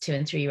in his 2-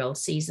 and 3-year-old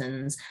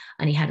seasons,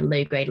 and he had a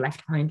low-grade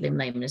left hind limb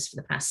lameness for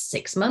the past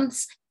 6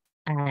 months.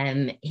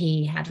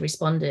 He had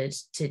responded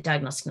to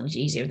diagnostic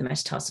analgesia of the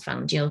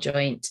metatarsophalangeal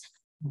joint,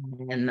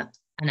 and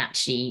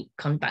actually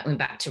went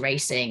back to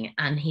racing,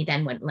 and he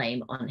then went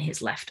lame on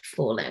his left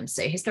forelimb.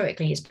 So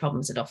historically, his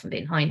problems had often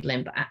been hind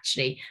limb, but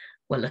actually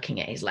we're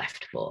looking at his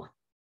left fore.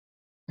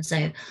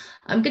 So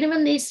I'm going to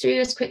run these through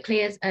as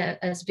quickly as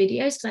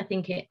videos, because I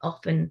think it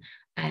often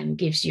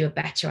gives you a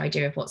better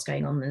idea of what's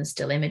going on than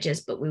still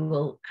images, but we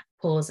will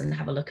pause and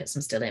have a look at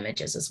some still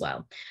images as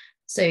well.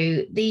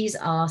 So these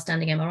are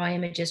standing MRI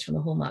images from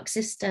the Hallmark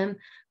system.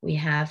 We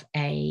have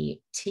a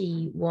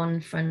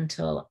T1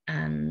 frontal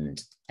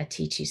and a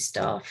T2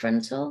 star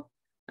frontal.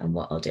 And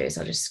what I'll do is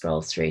I'll just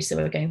scroll through. So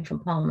we're going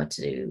from palmar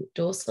to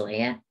dorsal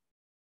here.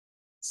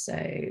 So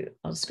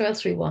I'll scroll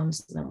through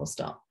once and then we'll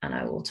stop and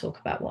I will talk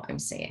about what I'm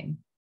seeing.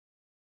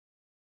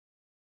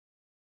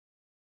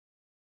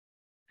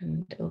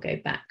 And we'll go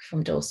back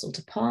from dorsal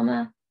to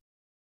palmar.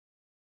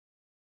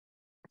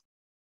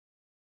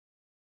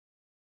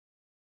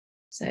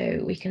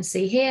 So we can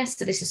see here,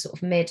 so this is sort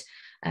of mid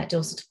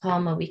dorsal to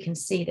palmar. We can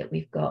see that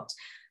we've got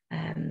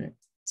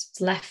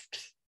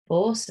left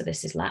fore, so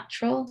this is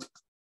lateral.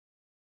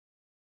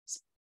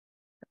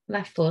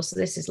 Left fore, so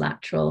this is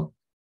lateral.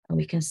 And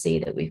we can see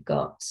that we've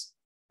got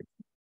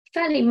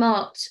fairly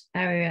marked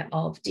area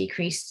of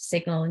decreased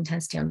signal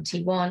intensity on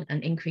T1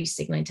 and increased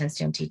signal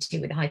intensity on T2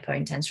 with a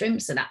hypo-intense rim.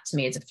 So that to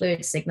me is a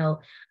fluid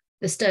signal.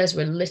 The stirs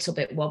were a little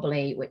bit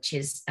wobbly, which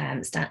is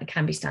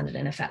can be standard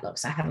in a fetlock.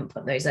 So I haven't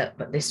put those up,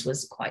 but this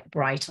was quite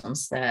bright on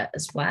stir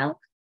as well.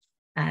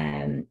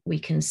 We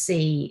can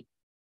see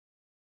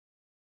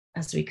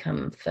as we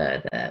come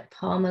further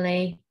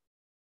palmarly,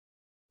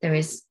 there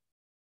is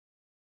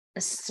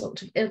a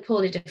sort of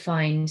poorly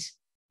defined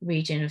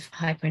region of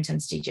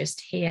hyperintensity just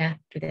here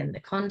within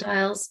the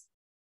condyles.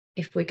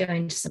 If we're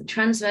going to some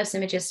transverse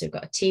images, so we've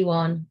got a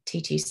T1,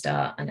 T2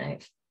 star, and a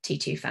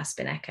T2 fast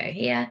spin echo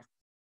here.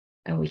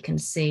 And we can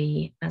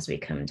see as we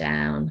come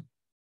down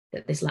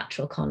that this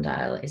lateral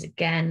condyle is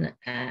again,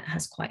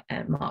 has quite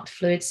a marked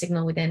fluid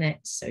signal within it.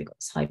 So we've got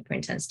this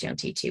hyperintensity on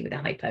T2 with a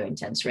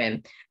hypo-intense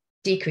rim,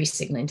 decreased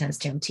signal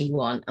intensity on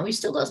T1, and we've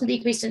still got some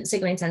decreased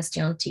signal intensity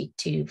on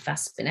T2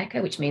 fast spin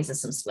echo, which means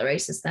there's some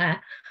sclerosis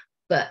there,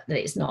 but that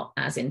it's not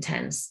as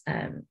intense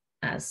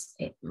as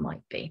it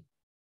might be.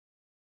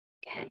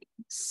 Okay,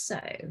 so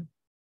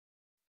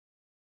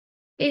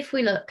if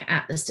we look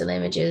at the still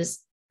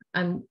images,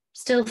 I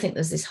still think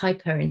there's this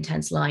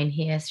hyper-intense line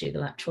here through the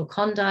lateral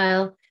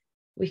condyle.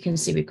 We can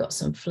see we've got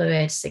some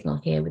fluid signal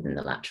here within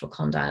the lateral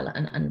condyle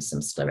and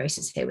some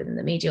sclerosis here within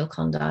the medial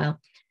condyle.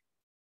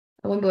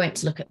 And when we went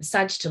to look at the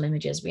sagittal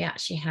images, we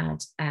actually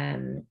had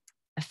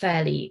a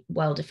fairly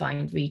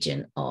well-defined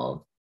region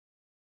of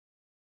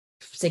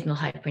signal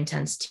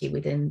hyperintensity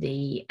within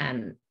the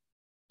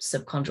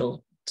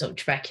subchondral sort of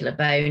trabecular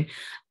bone,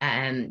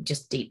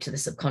 just deep to the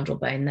subchondral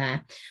bone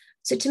there.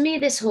 So to me,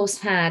 this horse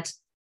had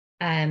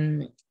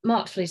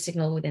marked fluid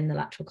signal within the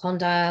lateral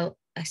condyle,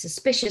 a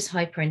suspicious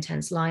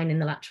hyperintense line in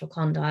the lateral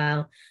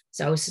condyle.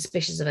 So I was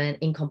suspicious of an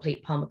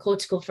incomplete palmar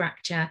cortical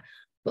fracture,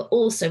 but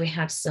also we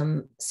had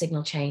some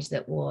signal change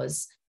that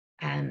was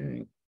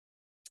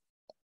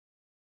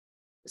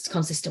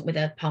consistent with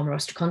a palmar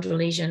osteochondral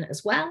lesion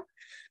as well.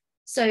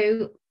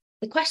 So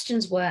the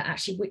questions were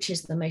actually, which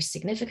is the most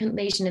significant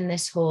lesion in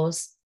this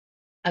horse?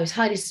 I was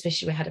highly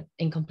suspicious we had an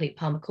incomplete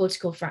palmar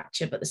cortical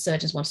fracture, but the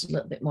surgeons wanted a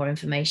little bit more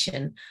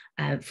information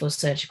for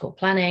surgical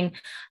planning.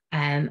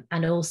 And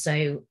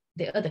also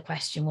the other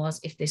question was,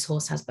 if this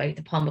horse has both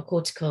a palmar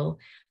cortical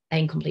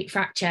incomplete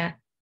fracture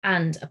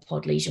and a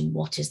pod lesion,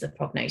 what is the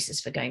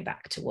prognosis for going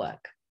back to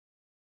work?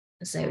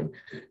 So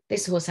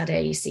this horse had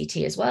a CT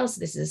as well. So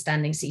this is a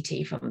standing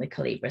CT from the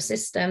Calibra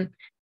system.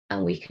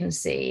 And we can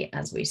see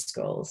as we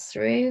scroll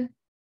through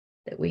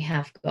that we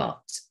have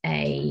got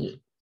a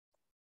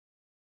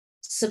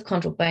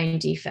subchondral bone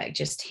defect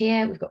just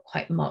here. We've got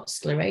quite marked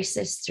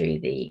sclerosis through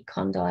the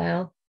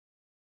condyle.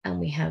 And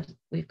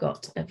we've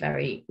got a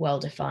very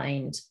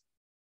well-defined,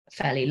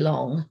 fairly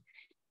long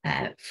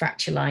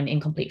fracture line,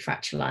 incomplete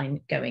fracture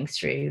line going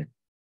through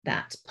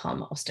that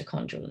palmar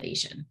osteochondral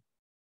lesion.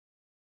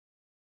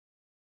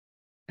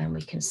 And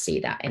we can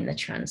see that in the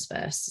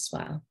transverse as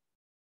well.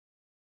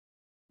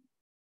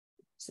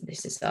 So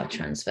this is our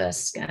transverse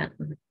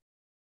scan.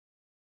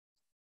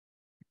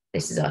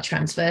 This is our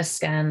transverse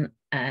scan.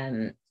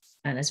 And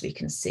as we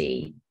can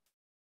see,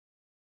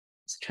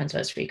 it's a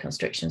transverse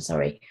reconstruction,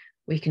 sorry,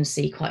 we can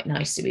see quite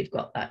nicely we've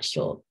got that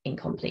short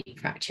incomplete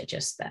fracture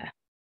just there.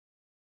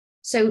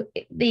 So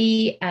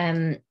the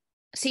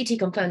CT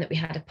confirmed that we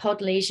had a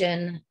pod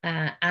lesion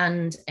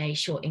and a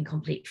short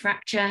incomplete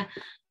fracture,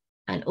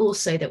 and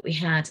also that we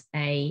had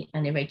an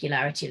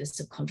irregularity of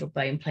the subchondral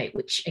bone plate,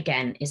 which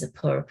again is a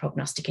poorer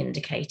prognostic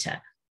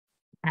indicator.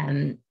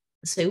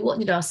 So what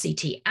did our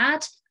CT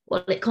add?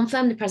 Well, it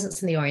confirmed the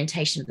presence and the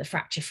orientation of the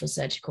fracture for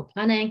surgical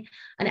planning,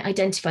 and it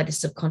identified the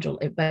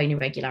subchondral bone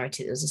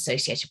irregularity that was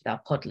associated with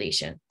our pod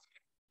lesion.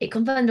 It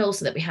confirmed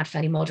also that we had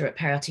fairly moderate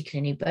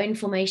periarticular new bone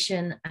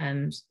formation,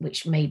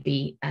 which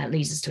maybe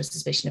leads us to a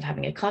suspicion of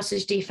having a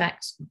cartilage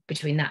defect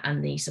between that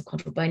and the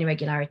subchondral bone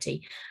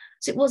irregularity.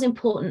 So it was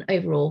important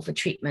overall for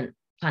treatment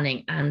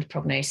planning and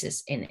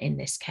prognosis in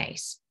this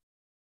case.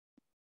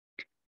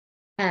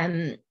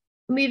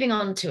 Moving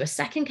on to a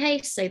second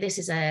case. So this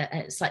is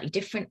a slightly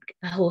different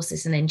horse.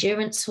 It's an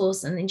endurance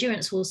horse, and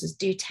endurance horses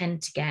do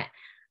tend to get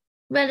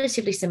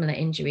relatively similar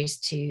injuries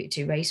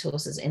to race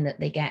horses in that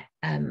they get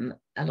a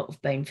lot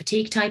of bone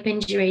fatigue type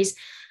injuries.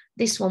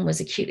 This one was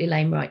acutely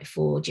lame right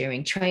fore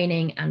during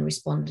training and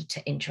responded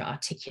to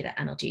intra-articular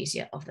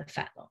analgesia of the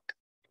fetlock.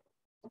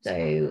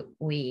 So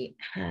we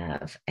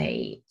have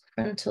a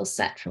frontal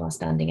set from our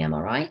standing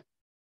MRI,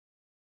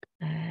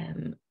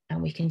 and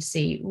we can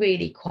see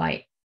really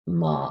quite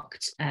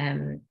marked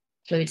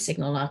fluid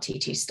signal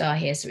RT2 star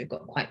here. So we've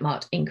got quite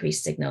marked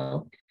increased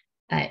signal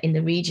in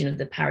the region of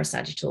the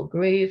parasagittal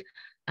groove.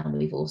 And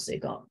we've also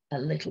got a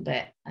little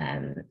bit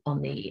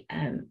on the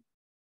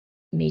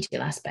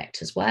medial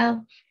aspect as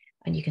well.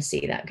 And you can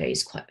see that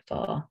goes quite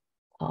far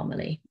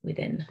palmally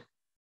within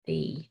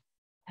the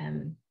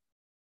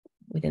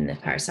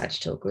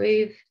parasagittal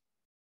groove.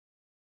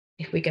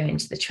 If we go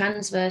into the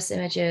transverse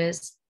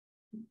images,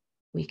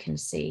 we can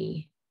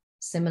see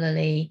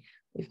similarly,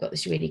 we've got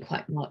this really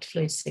quite marked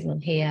fluid signal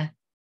here,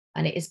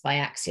 and it is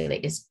biaxial.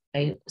 It is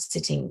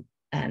sitting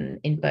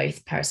in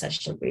both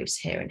parasagittal grooves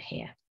here and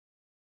here.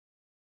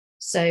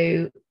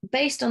 So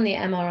based on the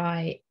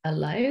MRI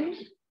alone,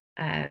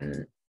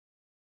 I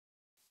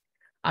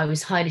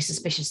was highly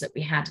suspicious that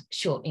we had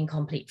short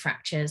incomplete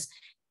fractures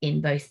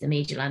in both the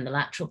medial and the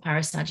lateral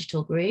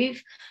parasagittal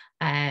groove.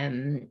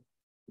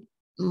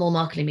 More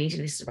markedly medially,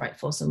 this is the right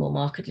fore, so more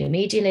markedly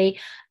medially,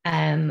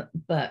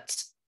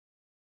 but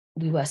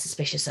we were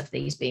suspicious of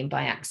these being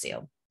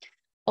biaxial.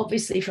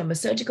 Obviously, from a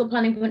surgical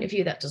planning point of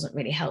view, that doesn't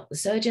really help the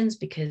surgeons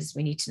because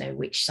we need to know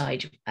which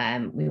side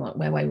we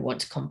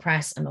want to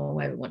compress and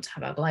where we want to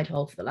have our glide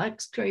hole for the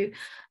lag screw.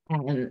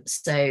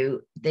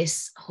 So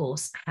this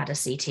horse had a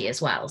CT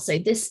as well. So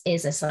this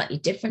is a slightly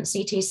different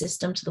CT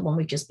system to the one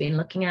we've just been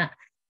looking at.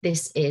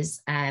 This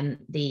is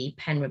the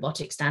Penn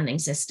robotic standing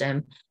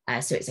system.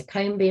 So it's a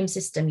cone beam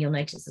system. You'll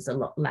notice there's a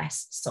lot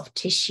less soft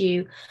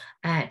tissue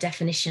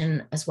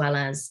definition, as well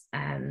as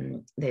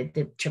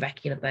the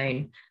trabecular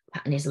bone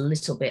pattern is a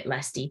little bit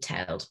less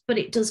detailed, but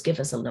it does give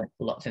us a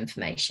lot of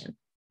information.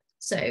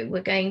 So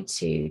we're going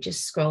to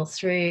just scroll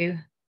through.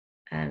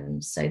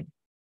 So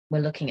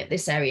we're looking at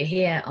this area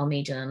here, our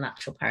medial and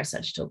lateral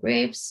parasagittal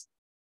grooves.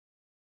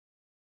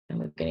 And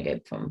we're going to go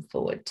from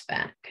forward to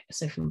back.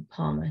 So from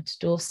palmar to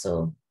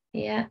dorsal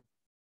here.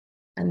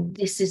 And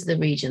this is the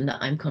region that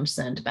I'm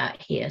concerned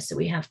about here. So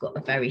we have got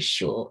a very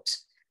short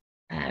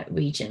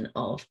region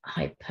of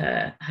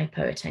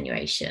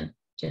hypoattenuation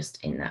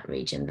just in that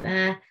region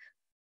there.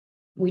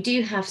 We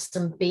do have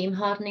some beam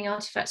hardening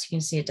artifacts. You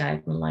can see a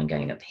diagonal line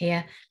going up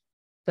here,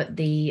 but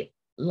the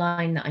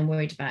line that I'm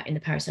worried about in the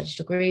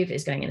parasagittal groove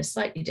is going in a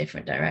slightly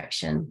different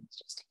direction,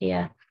 just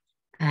here.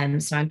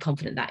 So I'm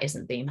confident that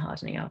isn't beam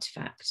hardening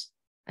artifact.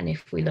 And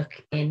if we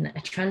look in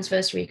a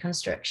transverse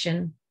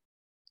reconstruction,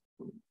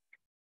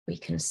 we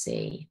can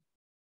see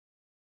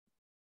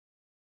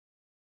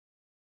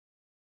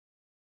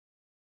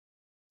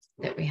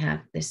that we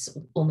have this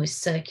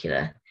almost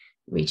circular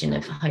region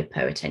of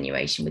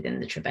hypoattenuation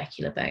within the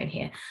trabecular bone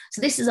here.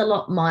 So this is a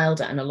lot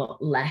milder and a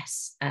lot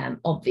less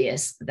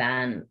obvious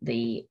than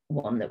the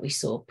one that we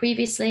saw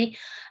previously.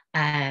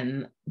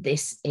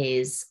 This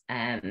is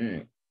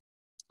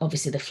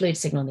obviously the fluid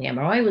signal on the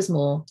MRI was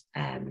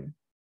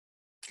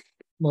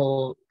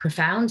more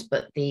profound,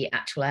 but the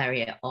actual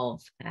area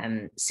of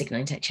signal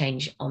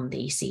interchange on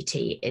the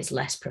CT is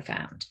less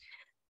profound.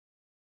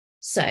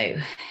 So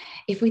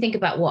if we think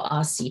about what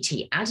our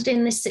CT added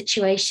in this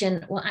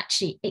situation, well,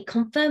 actually, it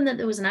confirmed that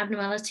there was an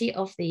abnormality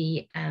of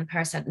the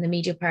the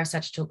medial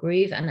parasagittal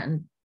groove,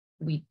 and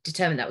we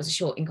determined that was a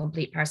short,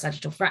 incomplete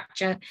parasagittal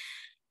fracture.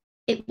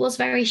 It was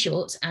very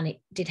short, and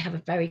it did have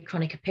a very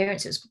chronic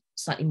appearance. It was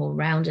slightly more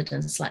rounded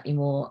and slightly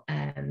more,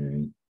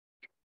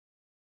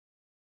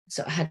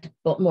 so it had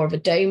more of a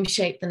dome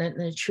shape than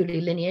a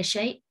truly linear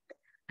shape.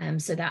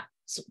 So that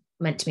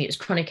meant to me it was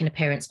chronic in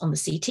appearance on the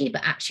CT,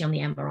 but actually on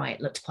the MRI,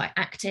 it looked quite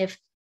active.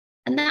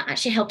 And that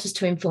actually helped us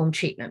to inform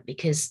treatment,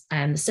 because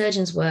the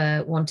surgeons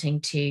were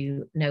wanting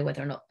to know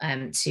whether or not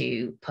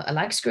to put a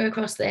lag screw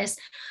across this,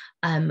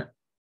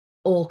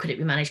 or could it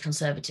be managed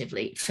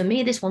conservatively? For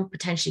me, this one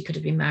potentially could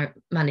have been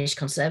managed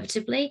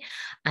conservatively.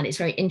 And it's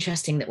very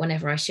interesting that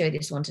whenever I show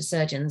this one to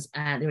surgeons,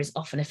 there is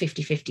often a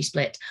 50-50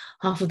 split.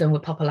 Half of them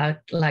would pop a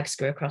lag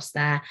screw across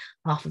there,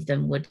 half of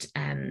them would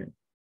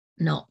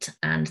not,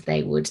 and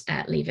they would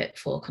leave it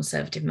for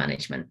conservative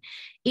management.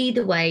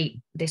 Either way,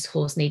 this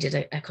horse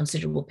needed a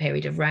considerable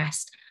period of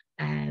rest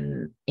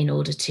in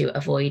order to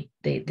avoid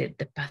the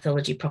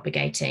pathology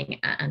propagating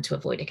and to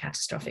avoid a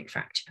catastrophic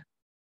fracture.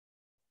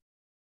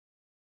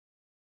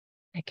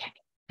 Okay,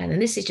 and then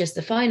this is just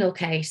the final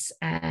case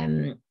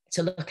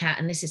to look at,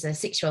 and this is a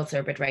 6-year-old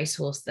thoroughbred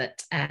racehorse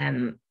that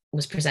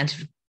was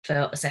presented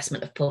for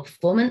assessment of poor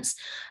performance.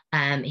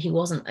 He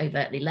wasn't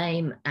overtly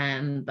lame,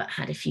 but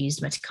had a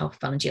fused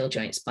metacarpophalangeal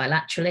joints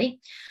bilaterally.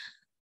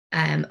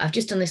 I've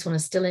just done this one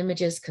as still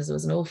images because there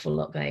was an awful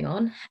lot going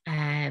on.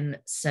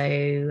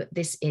 So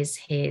this is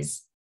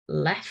his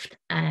left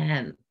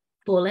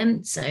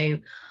forelimb. So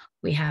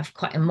we have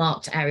quite a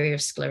marked area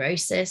of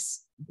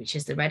sclerosis, which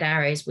is the red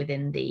arrows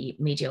within the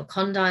medial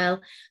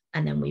condyle.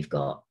 And then we've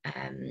got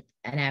an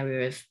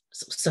area of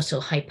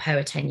subtle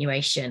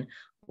hypoattenuation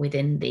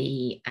within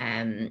the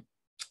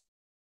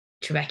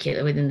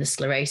trabecular, within the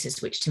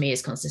sclerosis, which to me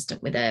is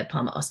consistent with a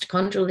palmar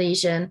osteochondral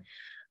lesion.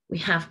 We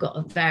have got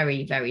a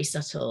very, very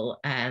subtle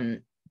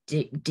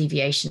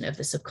deviation of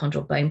the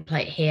subchondral bone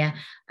plate here,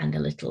 and a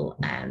little,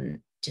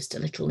 just a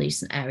little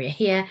loosened area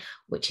here,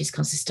 which is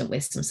consistent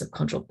with some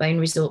subchondral bone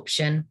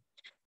resorption.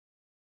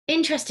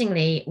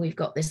 Interestingly, we've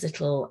got this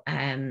little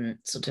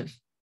sort of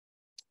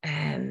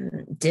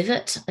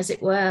divot, as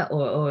it were,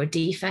 or a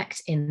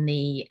defect in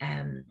the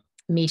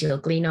medial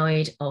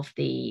glenoid of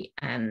the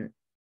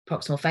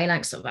proximal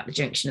phalanx, sort of at the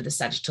junction of the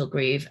sagittal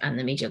groove and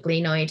the medial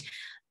glenoid,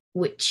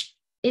 which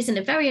is in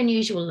a very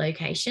unusual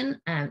location.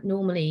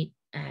 Normally,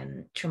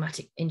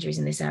 traumatic injuries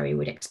in this area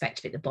would expect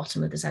to be at the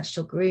bottom of the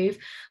sagittal groove,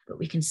 but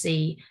we can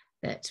see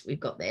that we've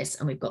got this,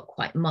 and we've got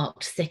quite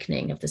marked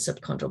thickening of the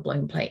subchondral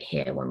bone plate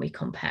here when we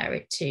compare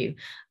it to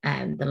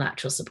the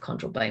lateral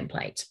subchondral bone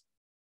plate.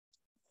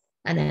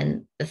 And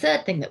then the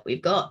third thing that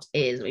we've got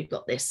is we've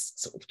got this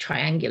sort of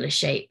triangular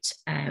shaped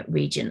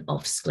region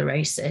of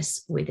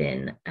sclerosis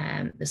within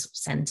the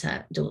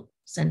center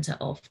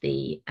of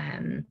the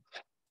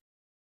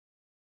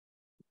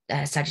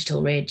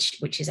sagittal ridge,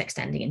 which is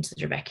extending into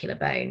the trabecular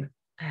bone,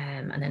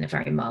 and then a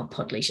very mild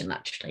pod lesion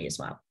laterally as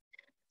well.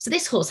 So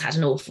this horse had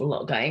an awful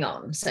lot going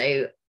on.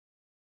 So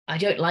I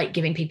don't like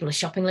giving people a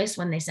shopping list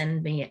when they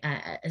send me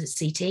a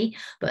CT,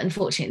 but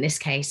unfortunately in this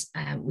case,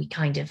 we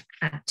kind of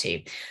had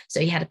to.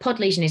 So he had a pod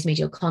lesion in his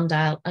medial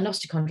condyle, an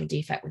osteochondral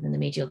defect within the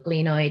medial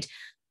glenoid,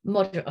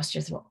 moderate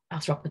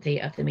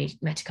osteoarthropathy of the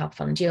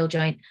metacarpophalangeal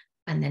joint,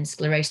 and then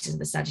sclerosis of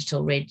the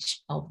sagittal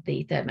ridge of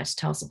the third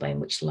metatarsal bone,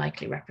 which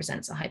likely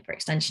represents a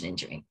hyperextension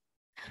injury.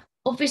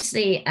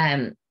 Obviously,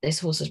 this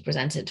horse was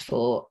presented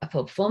for a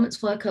poor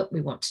performance workup.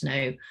 We want to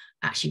know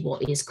actually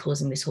what is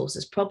causing this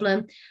horse's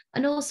problem.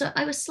 And also,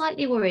 I was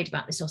slightly worried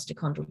about this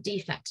osteochondral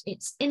defect.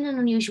 It's in an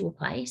unusual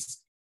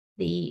place.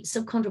 The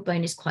subchondral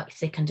bone is quite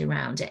thickened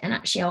around it. And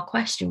actually, our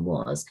question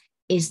was,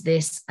 is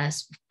this a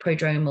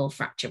prodromal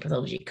fracture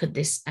pathology? Could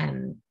this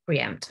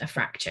preempt a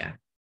fracture?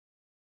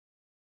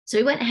 So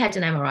we went ahead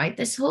and MRI'd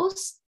this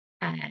horse.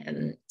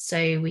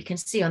 So we can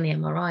see on the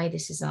MRI,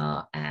 this is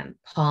our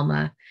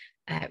palmar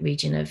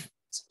region of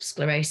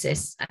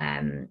sclerosis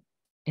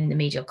in the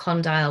medial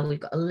condyle. We've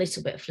got a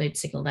little bit of fluid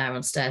signal there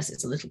on stairs.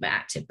 It's a little bit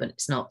active, but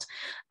it's not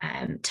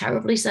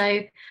terribly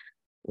so.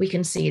 We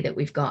can see that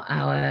we've got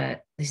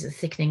this is the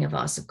thickening of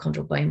our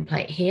subchondral bone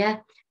plate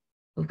here.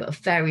 We've got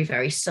a very,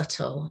 very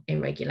subtle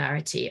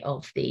irregularity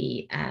of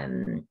the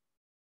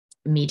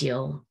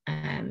medial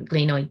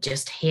glenoid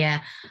just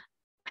here.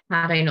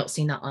 Had I not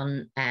seen that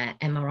on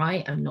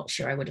MRI, I'm not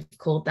sure I would have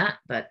called that,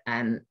 but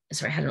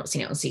sorry, had I not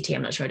seen it on CT,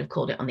 I'm not sure I'd have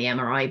called it on the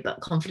MRI,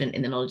 but confident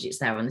in the knowledge it's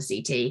there on the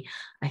CT.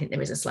 I think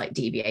there is a slight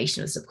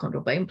deviation of the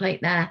subchondral bone plate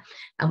there,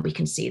 and we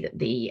can see that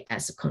the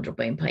subchondral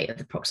bone plate of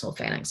the proximal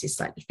phalanx is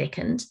slightly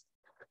thickened.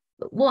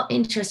 But what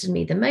interested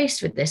me the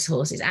most with this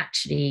horse is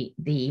actually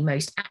the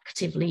most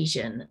active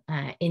lesion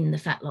in the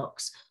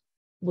fetlocks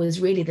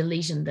was really the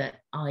lesion that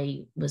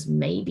I was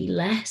maybe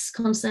less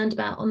concerned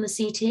about on the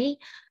CT.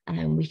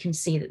 And we can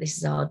see that this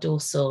is our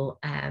dorsal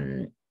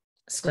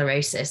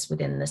sclerosis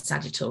within the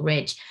sagittal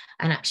ridge.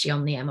 And actually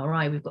on the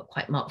MRI, we've got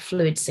quite marked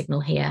fluid signal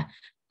here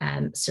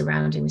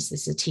surrounding this.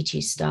 This is a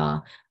T2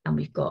 star, and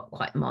we've got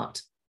quite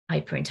marked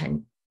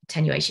hyperintensity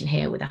attenuation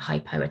here with a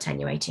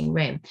hypoattenuating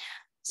rim.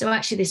 So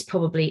actually this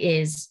probably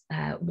is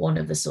one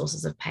of the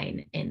sources of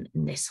pain in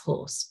this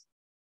horse.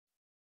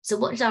 So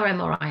what did our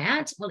MRI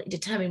add? Well, it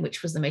determined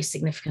which was the most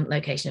significant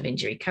location of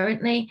injury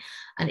currently,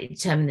 and it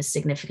determined the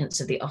significance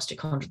of the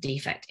osteochondral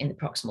defect in the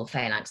proximal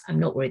phalanx. I'm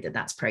not worried that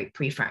that's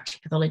pre-fracture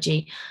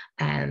pathology,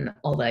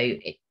 although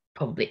it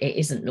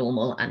isn't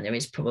normal, and there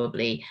is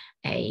probably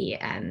a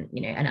an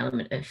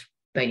element of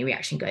bony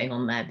reaction going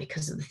on there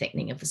because of the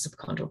thickening of the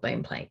subchondral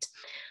bone plate.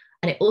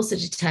 And it also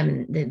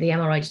determined, the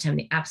MRI determined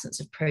the absence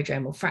of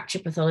prodromal fracture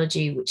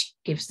pathology, which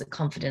gives the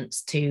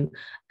confidence to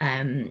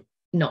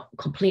not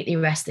completely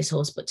rest this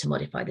horse, but to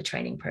modify the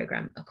training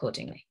program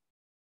accordingly.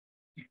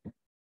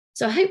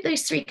 So I hope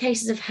those 3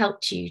 cases have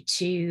helped you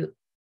to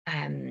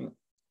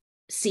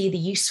see the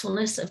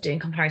usefulness of doing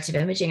comparative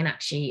imaging and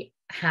actually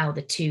how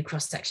the 2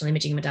 cross-sectional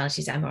imaging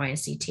modalities, MRI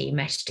and CT,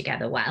 mesh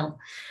together well.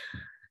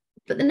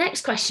 But the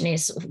next question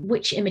is,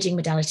 which imaging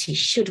modality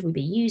should we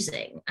be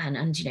using?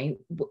 And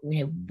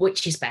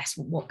which is best?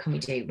 What can we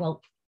do?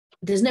 Well,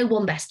 there's no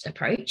one best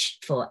approach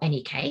for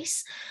any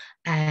case.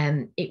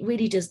 It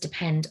really does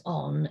depend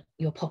on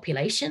your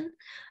population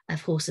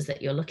of horses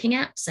that you're looking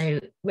at.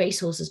 So race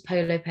horses,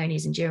 polo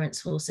ponies,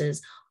 endurance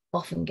horses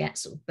often get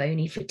sort of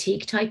bony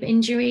fatigue type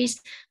injuries.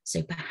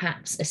 So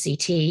perhaps a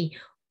CT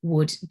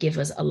would give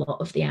us a lot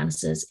of the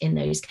answers in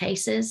those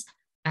cases.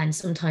 And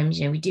sometimes,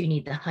 we do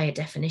need the higher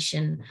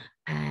definition,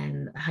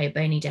 higher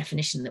bony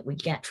definition that we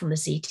get from the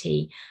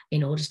CT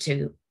in order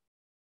to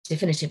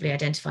definitively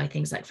identify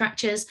things like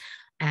fractures.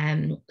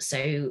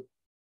 So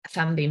a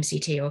fan beam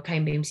CT or a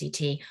cone beam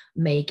CT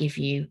may give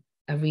you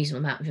a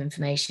reasonable amount of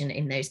information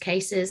in those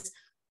cases.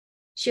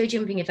 Show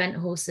jumping event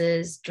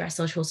horses,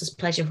 dressage horses,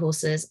 pleasure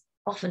horses,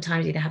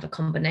 oftentimes either have a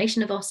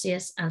combination of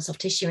osseous and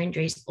soft tissue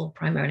injuries or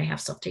primarily have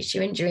soft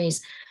tissue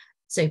injuries.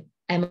 So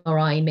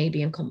MRI,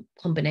 maybe in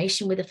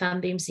combination with a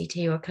fan beam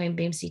CT or a cone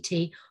beam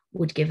CT,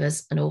 would give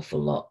us an awful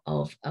lot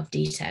of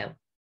detail.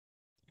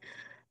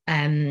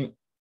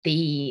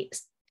 The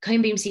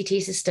cone beam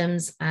CT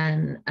systems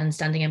and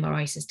standing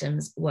MRI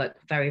systems work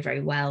very,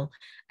 very well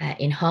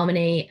in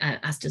harmony,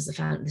 as does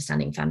the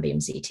standing fan beam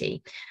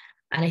CT.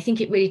 And I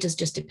think it really does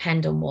just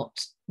depend on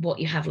what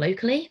you have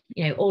locally.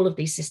 All of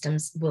these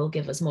systems will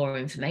give us more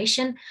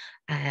information.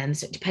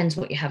 So it depends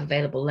what you have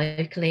available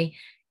locally.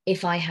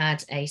 If I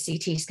had a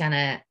CT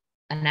scanner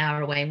an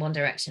hour away in one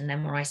direction,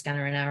 an MRI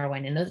scanner an hour away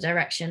in another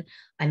direction,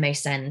 I may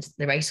send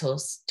the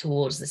racehorse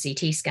towards the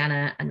CT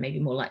scanner and maybe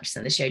more likely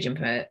send the show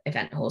jumper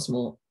event horse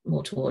more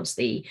towards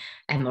the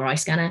MRI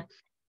scanner.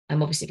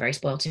 I'm obviously very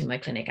spoiled in my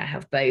clinic. I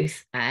have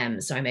both.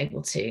 So I'm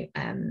able to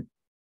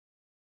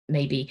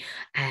maybe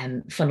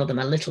funnel them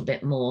a little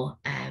bit more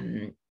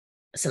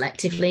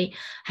selectively.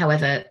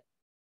 However,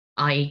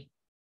 I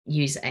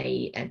use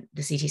the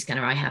CT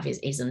scanner I have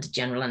is under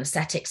general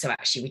anesthetic, so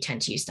actually we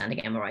tend to use standing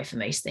MRI for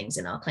most things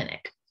in our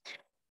clinic.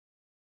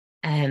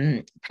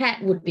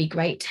 PET would be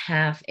great to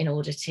have in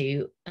order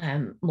to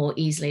more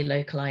easily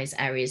localize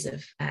areas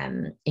of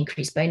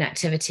increased bone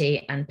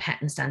activity, and PET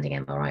and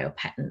standing MRI or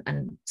PET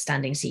and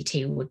standing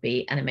CT would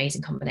be an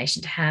amazing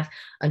combination to have.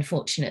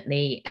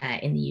 Unfortunately,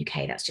 in the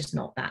UK, that's just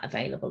not that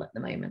available at the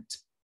moment.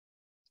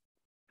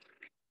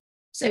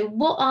 So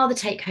what are the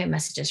take-home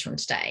messages from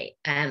today?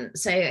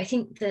 So I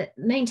think the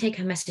main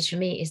take-home message for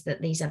me is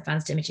that these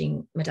advanced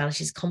imaging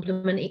modalities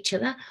complement each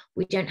other.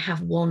 We don't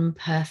have one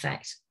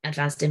perfect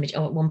advanced image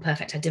or one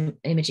perfect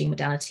imaging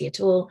modality at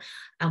all.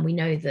 And we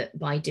know that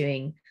by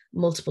doing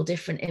multiple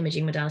different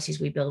imaging modalities,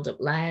 we build up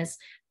layers.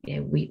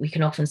 We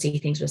can often see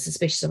things we're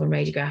suspicious of on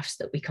radiographs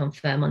that we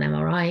confirm on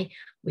MRI.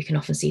 We can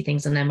often see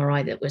things on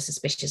MRI that we're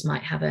suspicious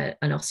might have an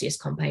osseous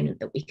component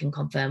that we can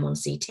confirm on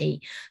CT.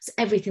 So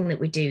everything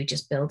that we do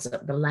just builds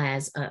up the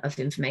layers of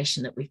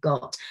information that we've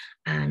got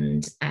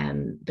and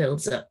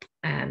builds up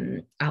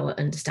our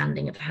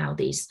understanding of how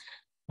these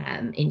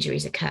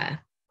injuries occur.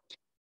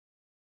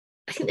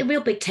 I think the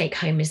real big take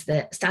home is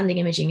that standing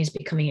imaging is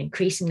becoming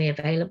increasingly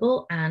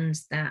available, and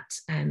that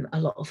a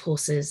lot of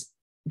horses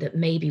that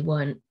maybe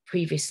weren't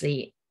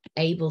previously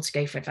able to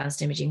go for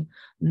advanced imaging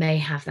may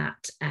have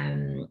that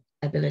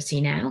ability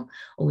now,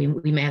 or we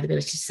may have the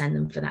ability to send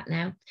them for that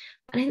now.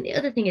 And I think the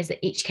other thing is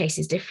that each case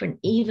is different,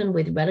 even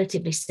with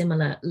relatively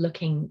similar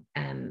looking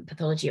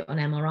pathology on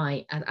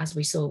MRI, as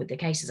we saw with the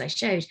cases I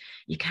showed,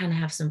 you can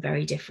have some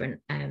very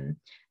different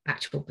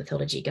actual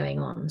pathology going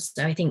on.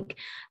 So I think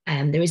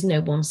there is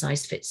no one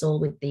size fits all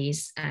with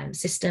these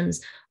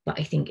systems, but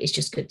I think it's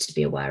just good to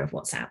be aware of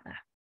what's out there.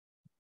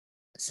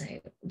 So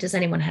does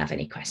anyone have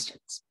any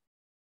questions?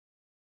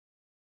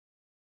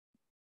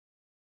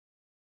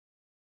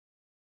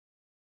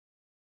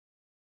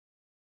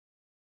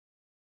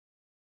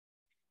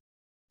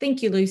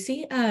 Thank you,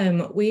 Lucy.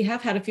 We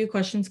have had a few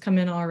questions come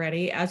in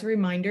already. As a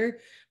reminder,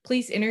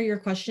 please enter your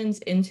questions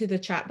into the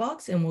chat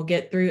box and we'll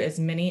get through as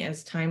many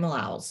as time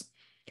allows.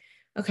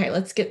 Okay,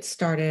 let's get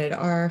started.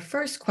 Our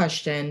first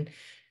question,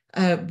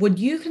 would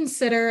you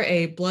consider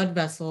a blood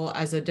vessel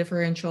as a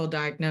differential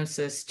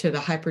diagnosis to the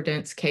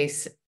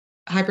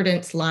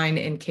hyperdense line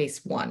in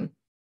case 1?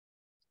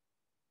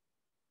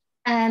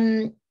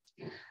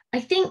 I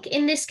think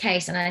in this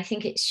case, and I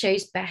think it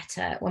shows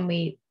better when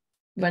we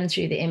run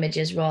through the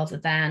images rather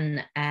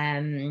than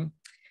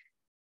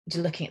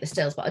just looking at the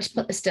stills, but I'll just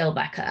put the still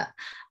back up.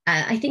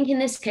 I think in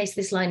this case,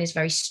 this line is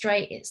very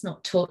straight. It's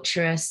not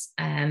tortuous.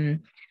 I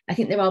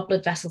think there are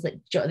blood vessels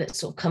that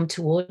sort of come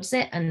towards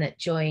it and that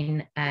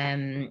join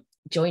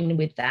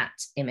with that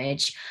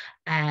image.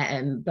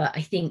 But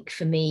I think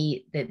for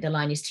me, the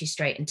line is too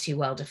straight and too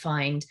well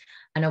defined.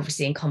 And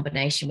obviously in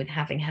combination with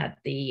having had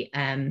the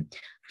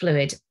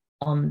fluid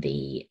on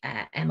the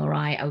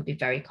MRI, I would be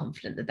very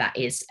confident that that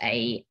is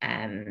a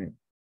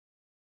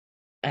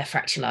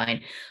fracture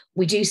line.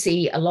 We do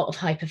see a lot of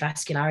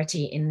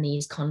hypervascularity in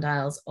these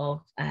condyles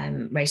of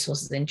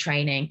racehorses in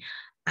training,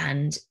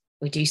 and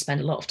we do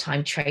spend a lot of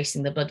time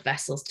tracing the blood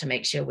vessels to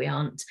make sure we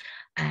aren't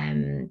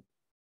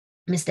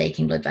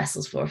mistaking blood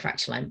vessels for a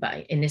fracture line.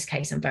 But in this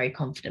case, I'm very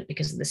confident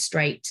because of the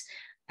straight,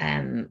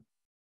 the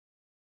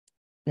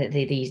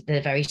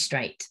very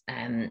straight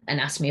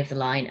anatomy of the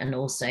line, and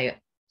also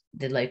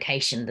the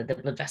location that the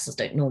blood vessels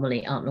aren't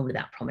normally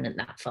that prominent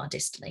that far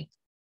distally.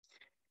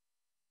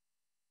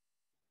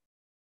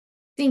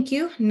 Thank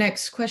you.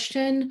 Next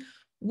question.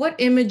 What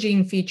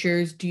imaging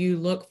features do you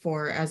look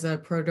for as a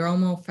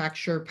prodromal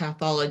fracture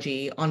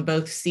pathology on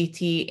both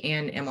CT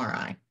and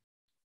MRI?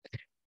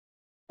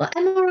 Well,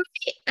 MRI,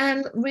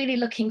 really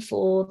looking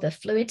for the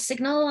fluid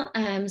signal.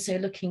 So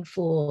looking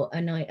for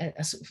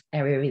a sort of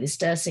area of either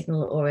stir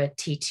signal or a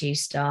T2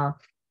 star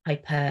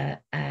hyper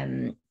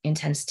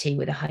intensity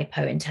with a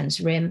hypo-intense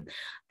rim,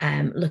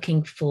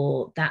 looking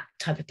for that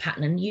type of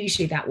pattern. And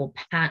usually that will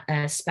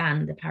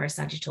span the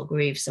parasagittal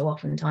groove. So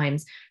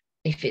oftentimes,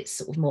 if it's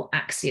sort of more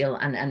axial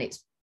and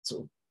it's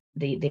sort of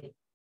the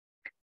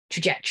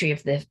trajectory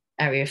of the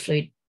area of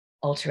fluid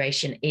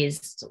alteration is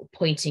sort of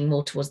pointing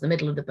more towards the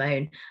middle of the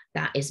bone,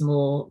 that is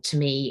more, to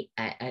me,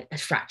 a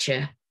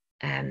fracture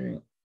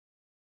than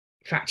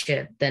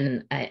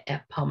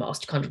a palmar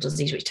osteochondral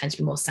disease, which tends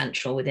to be more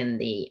central within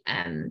the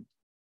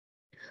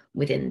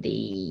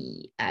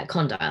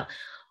condyle.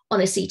 On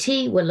a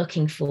CT, we're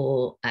looking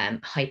for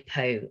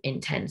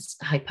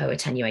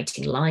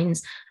hypo-attenuating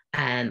lines,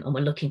 and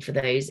we're looking for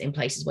those in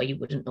places where you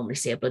wouldn't normally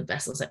see a blood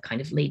vessels. That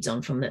kind of leads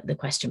on from the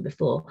question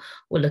before.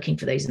 We're looking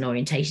for those in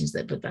orientations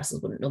that blood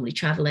vessels wouldn't normally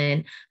travel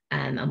in,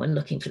 and we're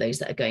looking for those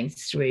that are going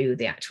through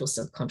the actual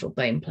subchondral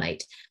bone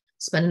plate.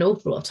 Spend an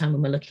awful lot of time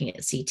when we're looking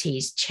at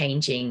CTs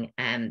changing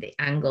the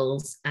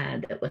angles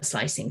that we're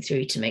slicing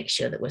through to make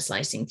sure that we're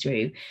slicing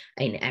through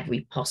in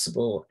every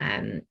possible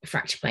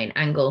fracture plane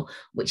angle,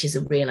 which is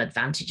a real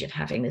advantage of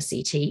having the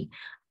CT,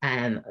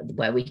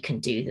 where we can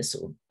do the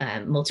sort of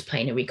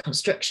multiplanar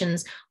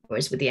reconstructions,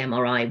 whereas with the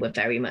MRI, we're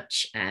very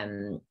much,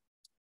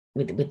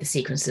 with the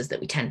sequences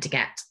that we tend to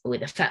get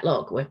with a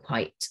Fetlock, we're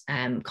quite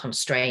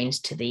constrained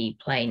to the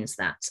planes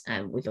that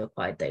we've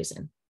acquired those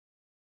in.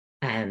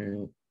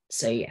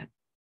 So yeah,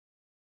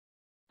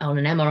 on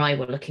an MRI,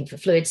 we're looking for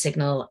fluid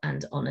signal,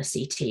 and on a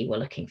CT, we're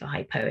looking for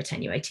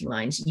hypo-attenuating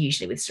lines,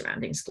 usually with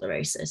surrounding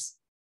sclerosis.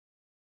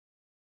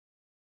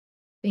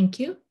 Thank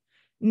you.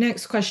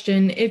 Next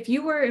question. If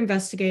you were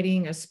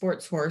investigating a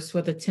sports horse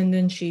with a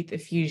tendon sheath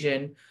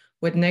effusion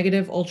with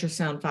negative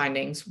ultrasound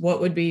findings,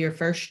 what would be your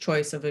first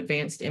choice of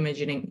advanced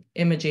imaging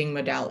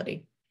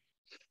modality?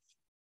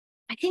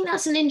 I think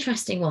that's an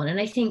interesting one. And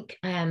I think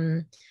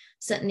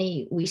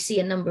certainly we see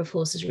a number of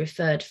horses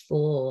referred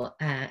for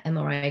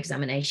MRI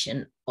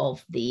examination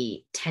of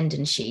the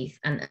tendon sheath,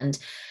 and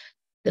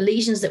the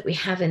lesions that we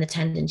have in the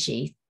tendon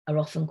sheath are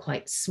often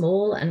quite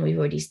small, and we've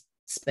already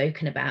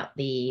spoken about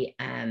the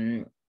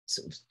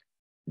sort of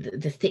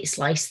the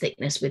slice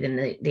thickness within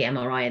the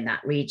MRI in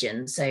that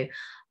region. So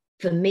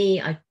for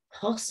me, I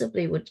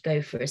possibly would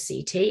go for a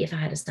CT if I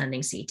had a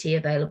standing CT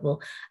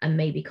available, and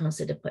maybe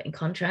consider putting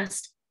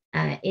contrast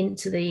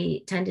into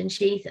the tendon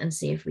sheath and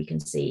see if we can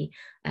see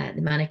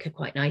the manica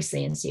quite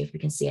nicely, and see if we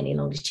can see any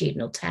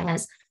longitudinal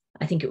tears.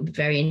 I think it would be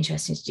very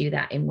interesting to do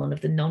that in one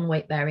of the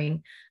non-weight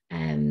bearing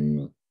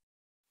CT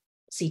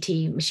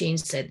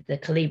machines, so the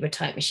Calibra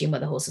type machine where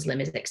the horse's limb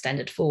is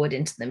extended forward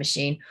into the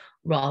machine,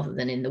 rather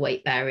than in the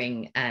weight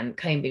bearing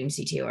cone beam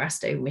CT or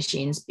Asto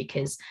machines,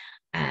 because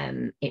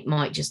it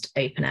might just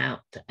open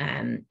out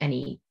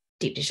any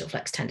deep digital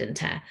flex tendon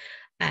tear.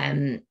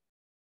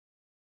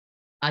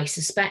 I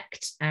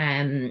suspect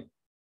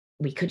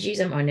we could use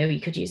MRI. I know you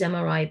could use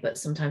MRI, but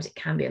sometimes it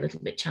can be a little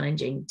bit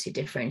challenging to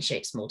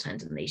differentiate small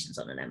tendon lesions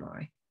on an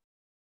MRI.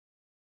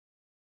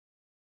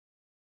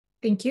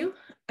 Thank you.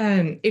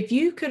 If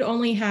you could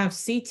only have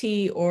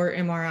CT or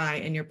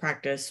MRI in your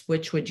practice,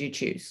 which would you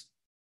choose?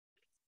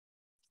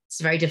 It's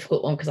a very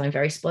difficult one because I'm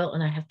very spoiled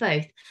and I have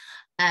both.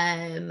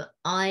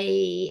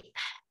 I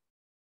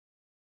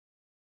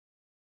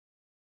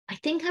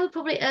think I would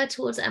probably err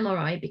towards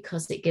MRI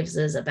because it gives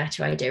us a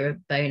better idea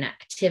of bone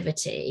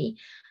activity.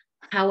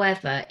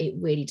 However, it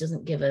really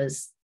doesn't give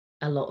us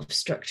a lot of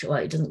structure. Well,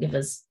 it doesn't give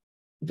us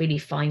really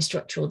fine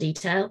structural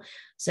detail.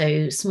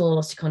 So small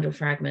osteochondral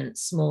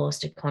fragments, small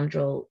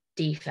osteochondral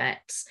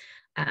defects,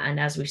 and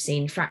as we've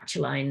seen, fracture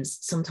lines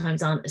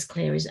sometimes aren't as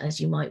clear as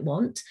you might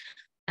want.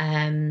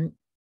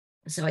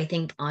 So I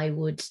think I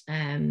would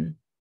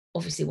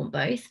obviously want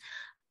both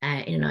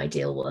in an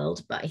ideal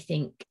world, but I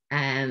think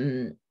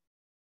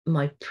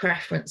my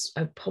preference,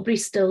 I'd probably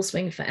still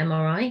swing for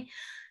MRI.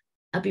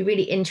 I'd be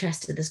really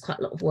interested. There's quite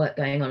a lot of work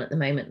going on at the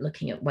moment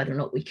looking at whether or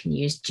not we can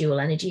use dual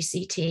energy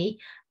CT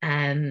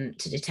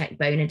to detect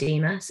bone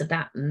edema. So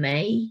that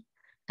may,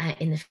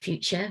 in the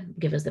future,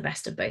 give us the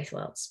best of both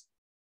worlds.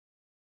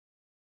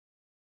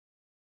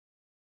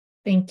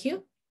 Thank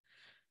you.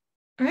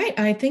 All right,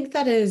 I think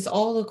that is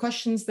all the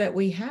questions that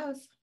we have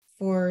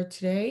for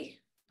today.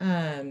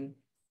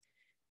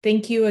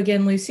 Thank you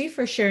again, Lucy,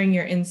 for sharing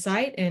your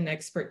insight and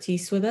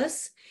expertise with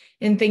us.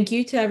 And thank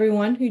you to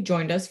everyone who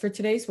joined us for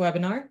today's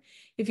webinar.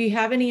 If you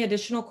have any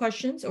additional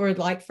questions or would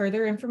like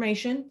further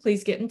information,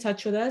 please get in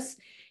touch with us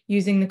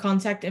using the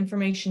contact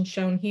information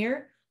shown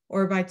here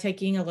or by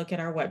taking a look at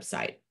our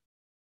website.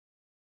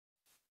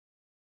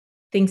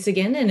 Thanks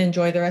again and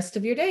enjoy the rest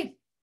of your day.